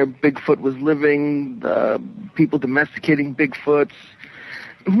 where Bigfoot was living, people domesticating Bigfoots,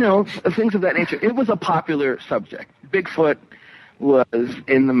 things of that nature. It was a popular subject. Bigfoot was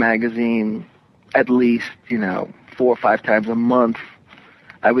in the magazine at least, 4 or 5 times a month,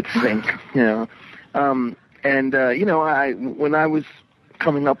 I would think, when I was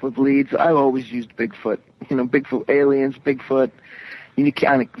coming up with leads, I always used Bigfoot Bigfoot, aliens, Bigfoot,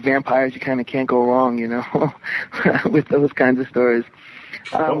 vampires. You kind of can't go wrong, with those kinds of stories.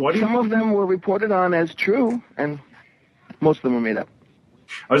 Some of them were reported on as true, and most of them were made up.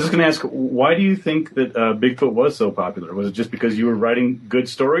 I was just going to ask, why do you think that Bigfoot was so popular? Was it just because you were writing good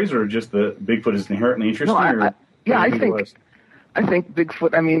stories, or just that Bigfoot is inherently interesting? I think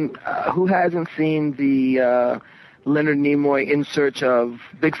Bigfoot. I mean, who hasn't seen the Leonard Nimoy In Search of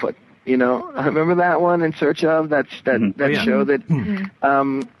Bigfoot? Remember that one, In Search of that show that.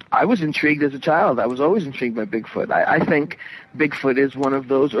 I was intrigued as a child. I was always intrigued by Bigfoot. I think Bigfoot is one of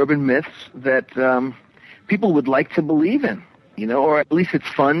those urban myths that people would like to believe in, or at least it's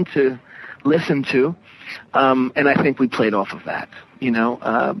fun to listen to. And I think we played off of that.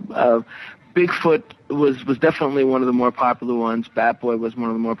 Bigfoot was definitely one of the more popular ones. Bat Boy was one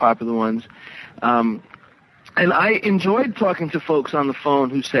of the more popular ones. And I enjoyed talking to folks on the phone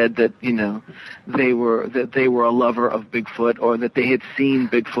who said that, they were a lover of Bigfoot, or that they had seen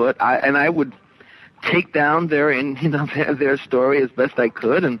Bigfoot. And I would take down their story as best I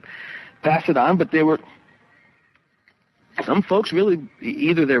could and pass it on. But there were some folks really,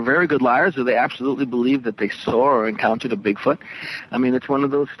 either they're very good liars or they absolutely believe that they saw or encountered a Bigfoot. I mean, it's one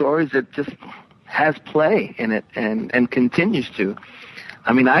of those stories that just has play in it and continues to.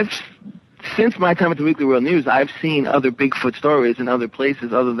 I mean, since my time at the Weekly World News, I've seen other Bigfoot stories in other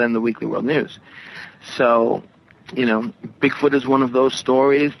places other than the Weekly World News. So, Bigfoot is one of those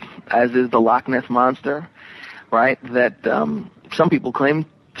stories, as is the Loch Ness Monster, right, that some people claim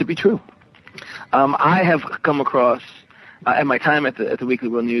to be true. I have come across, at my time at the Weekly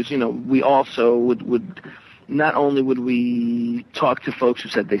World News, we also would not only would we talk to folks who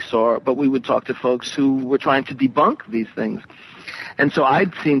said they saw it, but we would talk to folks who were trying to debunk these things. And so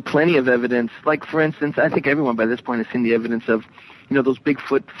I'd seen plenty of evidence. Like, for instance, I think everyone by this point has seen the evidence of, those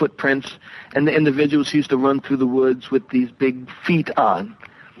Bigfoot footprints and the individuals who used to run through the woods with these big feet on,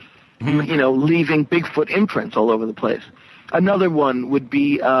 leaving Bigfoot imprints all over the place. Another one would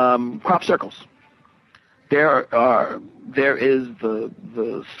be crop circles. There is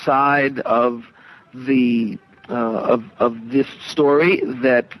the side of the of this story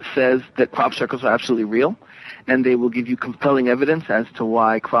that says that crop circles are absolutely real, and they will give you compelling evidence as to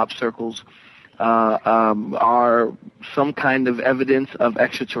why crop circles are some kind of evidence of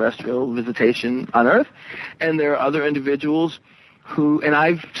extraterrestrial visitation on Earth. And there are other individuals who, and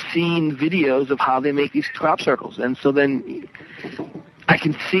I've seen videos of how they make these crop circles, and so then I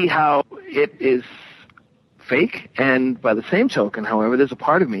can see how it is fake. And by the same token, however, there's a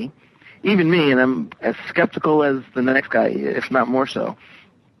part of me, even me, and I'm as skeptical as the next guy, if not more so,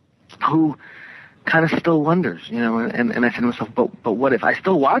 who kind of still wonders, and I said to myself, but what if I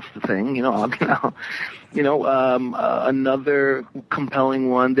still watch the thing, another compelling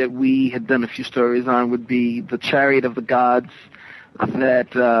one that we had done a few stories on would be the Chariot of the Gods,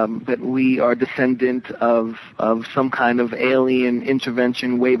 that we are descendant of some kind of alien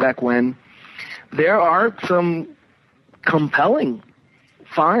intervention way back when. There are some compelling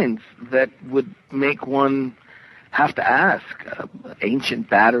finds that would make one have to ask. Ancient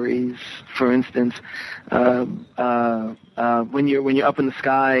batteries, for instance, when you're up in the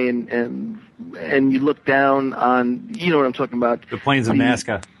sky and you look down on, you know what I'm talking about, the plains of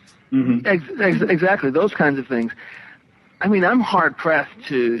Nazca. Mm-hmm. Exactly, those kinds of things. I mean, I'm hard pressed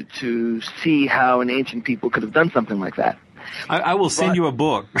to see how an ancient people could have done something like that. I will send you a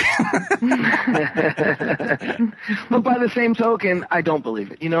book. But by the same token, I don't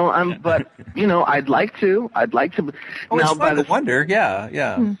believe it. I'd like to. Oh, now, it's fun to wonder.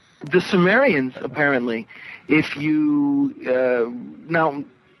 Yeah. The Sumerians, apparently, if you now,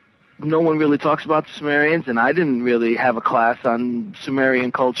 no one really talks about the Sumerians, and I didn't really have a class on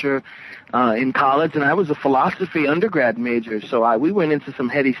Sumerian culture in college, and I was a philosophy undergrad major, so we went into some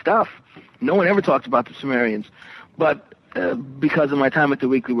heady stuff. No one ever talked about the Sumerians, but because of my time at the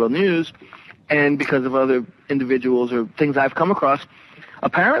Weekly World News and because of other individuals or things I've come across,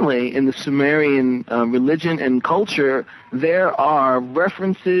 apparently in the Sumerian religion and culture, there are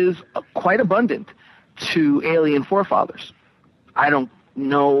references quite abundant to alien forefathers. I don't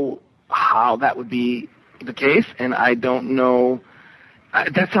know how that would be the case, and I don't know.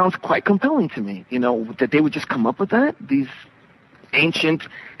 That sounds quite compelling to me, that they would just come up with that. These ancient,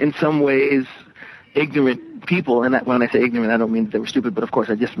 in some ways, ignorant people, and when I say ignorant, I don't mean they were stupid, but of course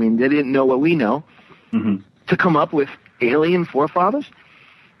I just mean they didn't know what we know, to come up with alien forefathers.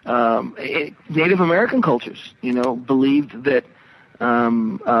 Native American cultures, believed that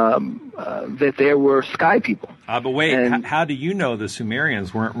that there were sky people. But wait, how do you know the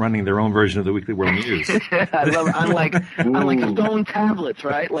Sumerians weren't running their own version of the Weekly World News? I love it. Unlike stone tablets,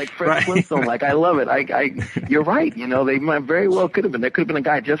 right? Like Fred Flintstone. Like, I love it. You're right. You know, they might very well could have been. There could have been a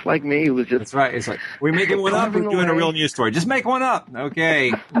guy just like me who was just. That's right. It's like, we're making one up. We're doing a real news story. Just make one up.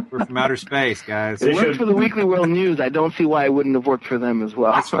 Okay. We're from outer space, guys. It worked for the Weekly World News. I don't see why it wouldn't have worked for them as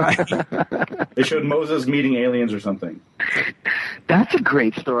well. That's right. They showed Moses meeting aliens or something. That's a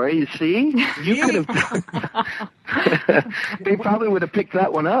great story. You see, you could have. They probably would have picked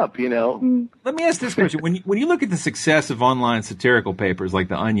that one up. You know. Let me ask this question: when you look at the success of online satirical papers like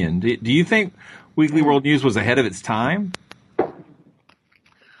The Onion, do you think Weekly World News was ahead of its time?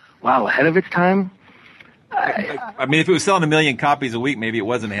 Wow, ahead of its time. I mean, if it was selling 1 million copies a week, maybe it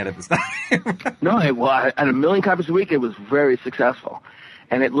wasn't ahead of its time. No, at 1 million copies a week, it was very successful,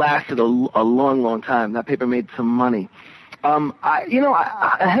 and it lasted a long, long time. That paper made some money.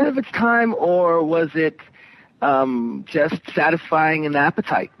 Ahead of its time, or was it just satisfying an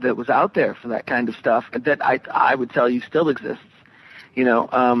appetite that was out there for that kind of stuff that I would tell you still exists? You know,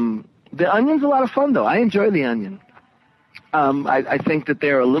 The Onion's a lot of fun, though. I enjoy The Onion. I think that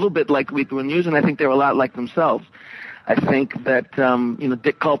they're a little bit like Weekly World News, and I think they're a lot like themselves. I think that,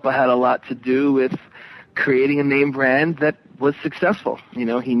 Dick Culpa had a lot to do with creating a name brand that was successful. You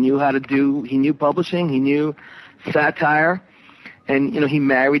know, he knew publishing, he knew satire, and, he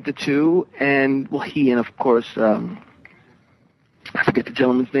married the two, and, of course, I forget the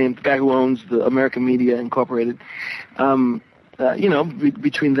gentleman's name, the guy who owns the American Media Incorporated,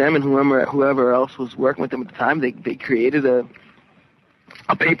 between them and whoever else was working with them at the time, they created a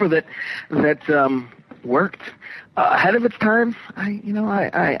paper that worked ahead of its time. I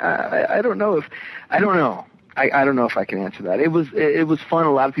don't know if I can answer that. It was fun.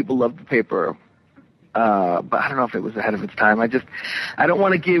 A lot of people loved the paper, but I don't know if it was ahead of its time. I don't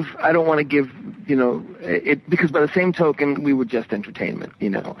want to give it, because by the same token, we were just entertainment,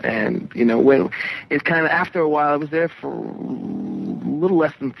 and when it kind of, after a while, I was there for a little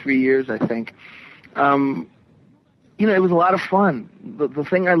less than 3 years, I think. It was a lot of fun. The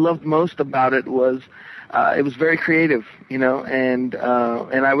thing I loved most about it was it was very creative, and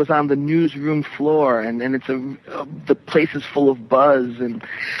I was on the newsroom floor, and it's the place is full of buzz, and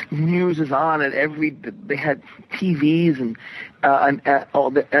news is on at they had TVs and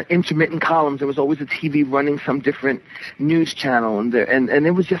all the intermittent columns. There was always a TV running some different news channel, and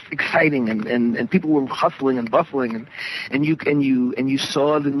it was just exciting, and people were hustling and bustling, and you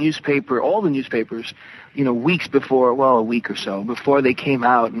saw the newspaper, all the newspapers, weeks before, a week or so before they came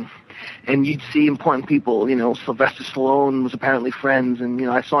out, and you'd see important people, Sylvester Stallone was apparently friends, and,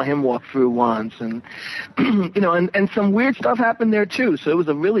 I saw him walk through once, and, and some weird stuff happened there too, so it was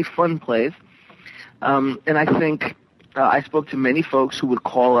a really fun place, and I think I spoke to many folks who would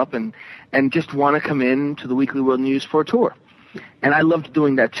call up and just want to come in to the Weekly World News for a tour. And I loved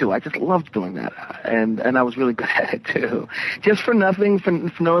doing that too. I just loved doing that, and I was really good at it too, just for nothing, for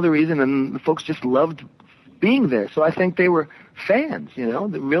no other reason, and the folks just loved being there. So I think they were fans,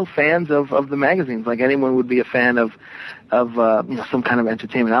 the real fans of the magazines, like anyone would be a fan of some kind of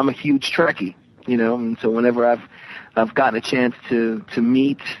entertainment. I'm a huge Trekkie, and so whenever I've gotten a chance to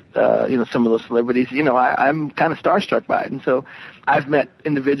meet some of those celebrities, I'm kind of starstruck by it. And so I've met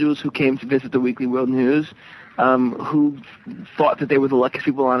individuals who came to visit the Weekly World News who thought that they were the luckiest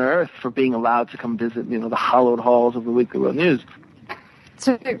people on earth for being allowed to come visit, the hallowed halls of the Weekly World News.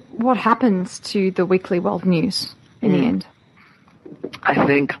 So what happens to the Weekly World News in the end? I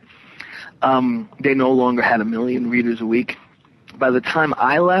think they no longer had 1 million readers a week. By the time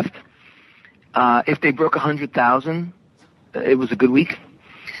I left, if they broke 100,000, it was a good week.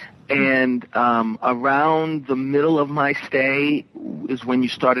 And around the middle of my stay is when you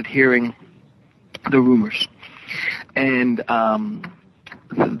started hearing the rumors, and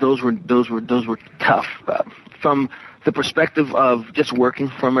those were tough from the perspective of just working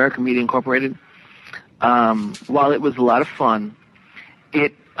for American Media Incorporated. While it was a lot of fun,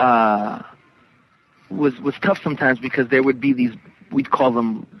 it was tough sometimes because there would be these, we'd call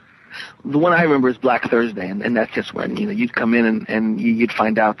them, the one I remember is Black Thursday, and that's just when you'd come in and you'd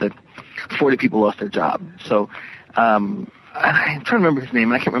find out that 40 people lost their job. So I'm trying to remember his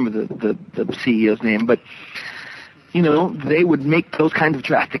name, and I can't remember the CEO's name, but they would make those kinds of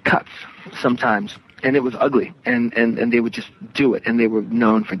drastic cuts sometimes, and it was ugly, and they would just do it, and they were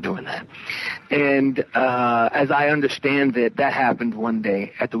known for doing that. And as I understand it, that happened one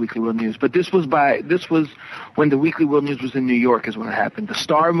day at the Weekly World News, but this was when the Weekly World News was in New York is when it happened. The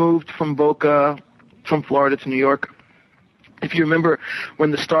Star moved from Florida to New York. If you remember,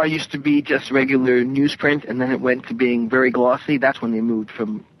 when the Star used to be just regular newsprint, and then it went to being very glossy, that's when they moved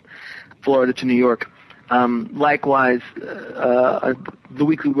from Florida to New York. Likewise, the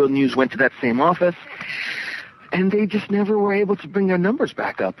Weekly World News went to that same office, and they just never were able to bring their numbers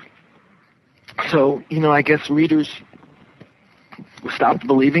back up. So, I guess readers stopped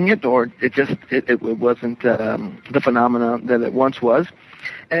believing it, or it wasn't the phenomenon that it once was.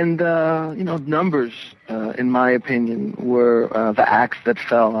 And, numbers, in my opinion, were the axe that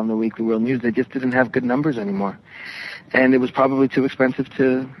fell on the Weekly World News. They just didn't have good numbers anymore. And it was probably too expensive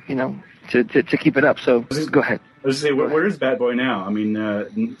to keep it up. So go ahead. I was going to say, where is Bat Boy now? I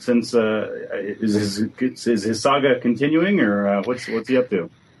mean, since is his saga continuing, or what's he up to?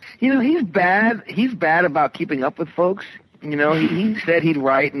 He's bad. He's bad about keeping up with folks. He said he'd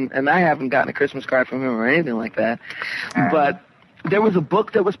write, and I haven't gotten a Christmas card from him or anything like that. But there was a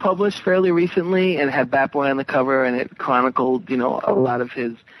book that was published fairly recently and had Bat Boy on the cover, and it chronicled, a lot of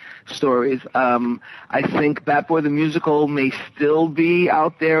his stories. I think Bat Boy the musical may still be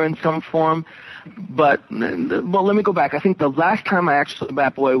out there in some form, but let me go back. I think the last time I actually saw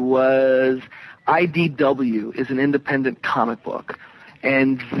Bat Boy was IDW, is an independent comic book,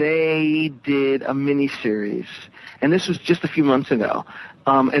 and they did a mini-series, and this was just a few months ago.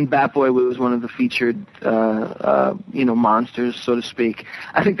 And Bat Boy was one of the featured, monsters, so to speak.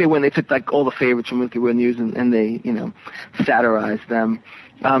 I think they took like all the favorites from Weekly World News and they, satirized them.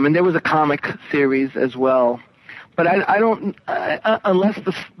 And there was a comic series as well. But I don't, unless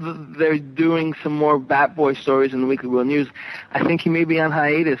they're doing some more Bat Boy stories in the Weekly World News, I think he may be on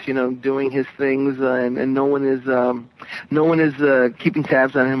hiatus, doing his things, and no one is keeping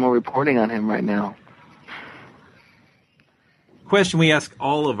tabs on him or reporting on him right now. Question we ask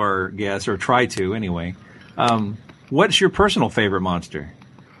all of our guests, or try to anyway. What's your personal favorite monster?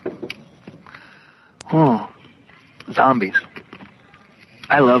 Zombies.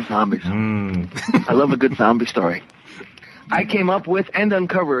 I love zombies. I love a good zombie story. I came up with and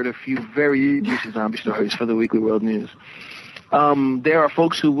uncovered a few very juicy zombie stories for the Weekly World News. There are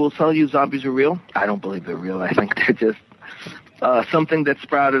folks who will tell you zombies are real. I don't believe they're real. I think they're just something that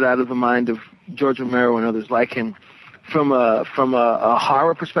sprouted out of the mind of George Romero and others like him. From a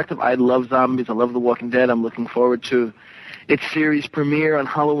horror perspective, I love zombies. I love The Walking Dead. I'm looking forward to its series premiere on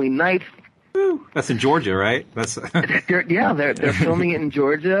Halloween night. That's in Georgia, right? Yeah, they're filming it in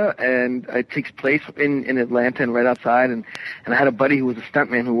Georgia, and it takes place in Atlanta and right outside. And I had a buddy who was a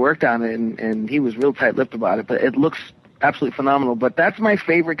stuntman who worked on it, and he was real tight-lipped about it. But it looks absolutely phenomenal. But that's my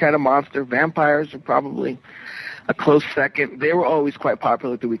favorite kind of monster. Vampires are probably a close second. They were always quite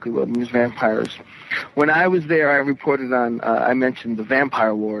popular at the Weekly World News, vampires. When I was there, I reported on, I mentioned the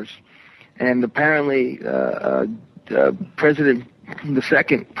Vampire Wars, and apparently President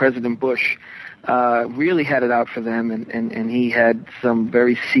Bush, really had it out for them, and he had some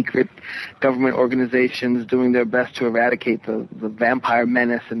very secret government organizations doing their best to eradicate the vampire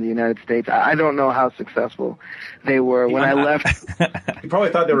menace in the United States. I don't know how successful they were. When I left... You probably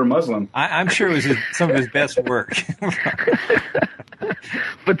thought they were Muslim. I'm sure it was some of his best work.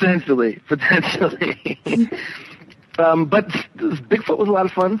 Potentially. But Bigfoot was a lot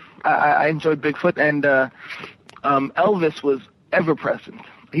of fun. I enjoyed Bigfoot, and Elvis was ever present.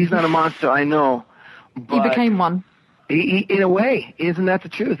 He's not a monster, I know. But he became one. He, in a way, isn't that the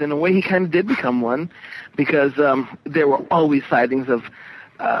truth? In a way, he kind of did become one, because there were always sightings of.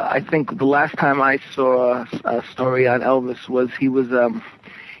 I think the last time I saw a story on Elvis was he was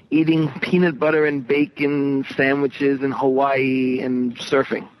eating peanut butter and bacon sandwiches in Hawaii and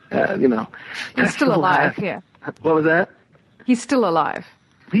surfing. He's still alive. Yeah. What was that? He's still alive.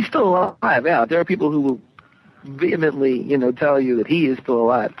 He's still alive. Yeah, there are people who will vehemently, tell you that he is still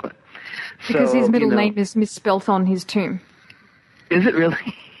alive. But, because his middle name is misspelt on his tomb. Is it really?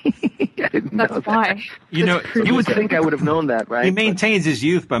 I didn't know That's why. That. You would think I would have known that, right? He maintains his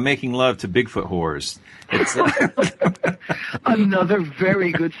youth by making love to Bigfoot whores. It's another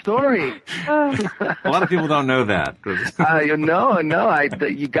very good story. A lot of people don't know that. No.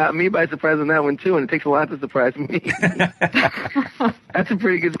 You got me by surprise on that one too, and it takes a lot to surprise me. That's a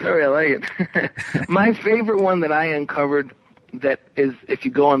pretty good story. I like it. My favorite one that I uncovered, that is, if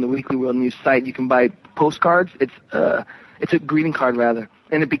you go on the Weekly World News site, you can buy postcards. It's a greeting card rather,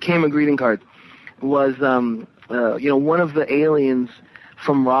 and it became a greeting card. Was one of the aliens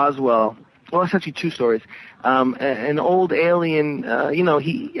from Roswell. Well, it's actually two stories. An old alien,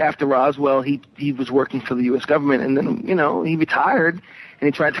 he after Roswell, he was working for the U.S. government, and then, he retired, and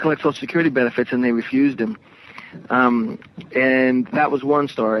he tried to collect Social Security benefits, and they refused him. And that was one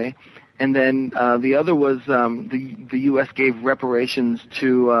story. And then the other was the U.S. gave reparations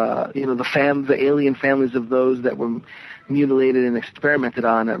to, the alien families of those that were mutilated and experimented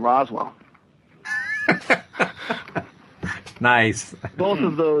on at Roswell. Nice. Both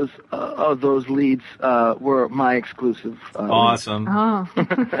of those leads were my exclusive. Awesome. Oh.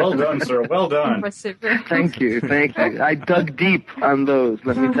 Well done, sir. Well done. Impressive. Thank you. I dug deep on those.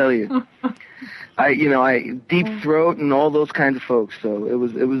 Let me tell you. I deep throat and all those kinds of folks. So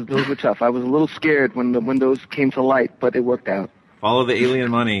those were tough. I was a little scared when those came to light, but it worked out. Follow the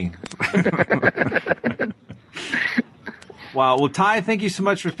alien money. Wow. Well, Ty, thank you so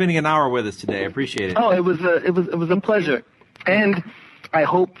much for spending an hour with us today. I appreciate it. Oh, it was a pleasure. And I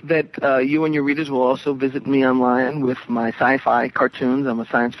hope that you and your readers will also visit me online with my sci-fi cartoons. I'm a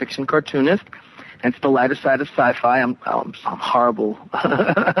science fiction cartoonist. And it's the lighter side of sci-fi. I'm horrible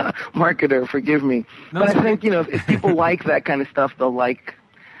marketer. Forgive me. No, but I think if people like that kind of stuff, they'll like.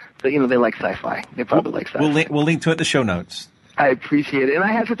 They like sci-fi. They probably like sci-fi. We'll link to it in the show notes. I appreciate it, and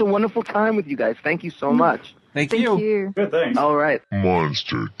I had such a wonderful time with you guys. Thank you so much. Thank you. Good, thanks. All right.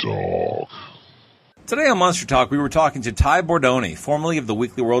 Monster Talk. Today on Monster Talk, we were talking to Ty Bordoni, formerly of the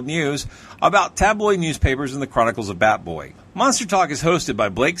Weekly World News, about tabloid newspapers and the Chronicles of Bat-Boy. Monster Talk is hosted by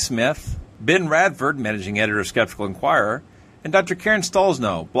Blake Smith, Ben Radford, managing editor of Skeptical Inquirer, and Dr. Karen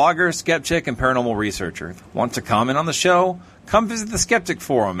Stolzno, blogger, skeptic, and paranormal researcher. Want to comment on the show? Come visit the Skeptic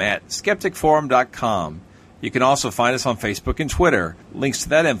Forum at skepticforum.com. You can also find us on Facebook and Twitter. Links to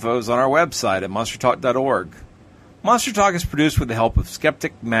that info is on our website at monstertalk.org. Monster Talk is produced with the help of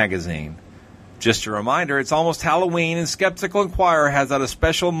Skeptic Magazine. Just a reminder, it's almost Halloween, and Skeptical Inquirer has out a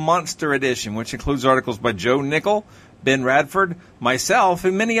special Monster Edition, which includes articles by Joe Nickel, Ben Radford, myself,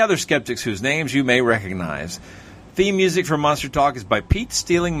 and many other skeptics whose names you may recognize. Theme music for Monster Talk is by Pete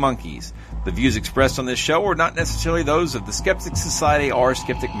Stealing Monkeys. The views expressed on this show are not necessarily those of the Skeptic Society or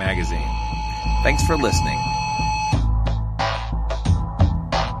Skeptic Magazine. Thanks for listening.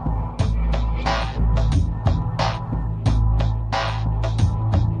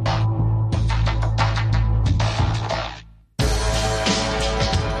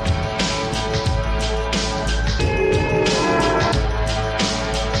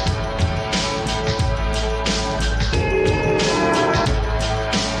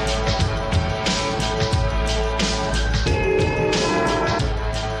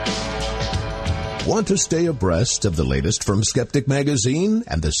 Want to stay abreast of the latest from Skeptic Magazine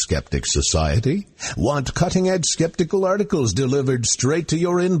and the Skeptic Society? Want cutting-edge skeptical articles delivered straight to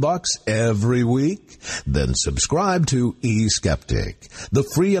your inbox every week? Then subscribe to eSkeptic, the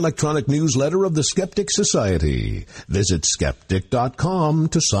free electronic newsletter of the Skeptic Society. Visit skeptic.com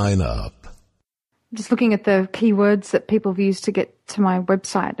to sign up. Just looking at the keywords that people have used to get to my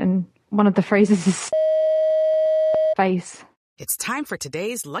website, and one of the phrases is face. It's time for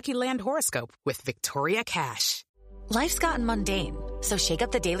today's Lucky Land horoscope with Victoria Cash. Life's gotten mundane, so shake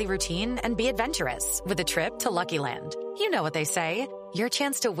up the daily routine and be adventurous with a trip to Lucky Land. You know what they say, your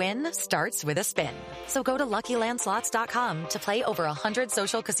chance to win starts with a spin. So go to LuckyLandSlots.com to play over 100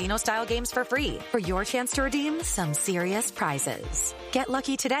 social casino-style games for free for your chance to redeem some serious prizes. Get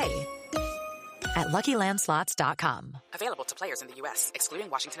lucky today at LuckyLandSlots.com. Available to players in the U.S., excluding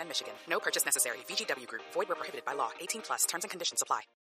Washington and Michigan. No purchase necessary. VGW Group. Void where prohibited by law. 18+. Terms and conditions apply.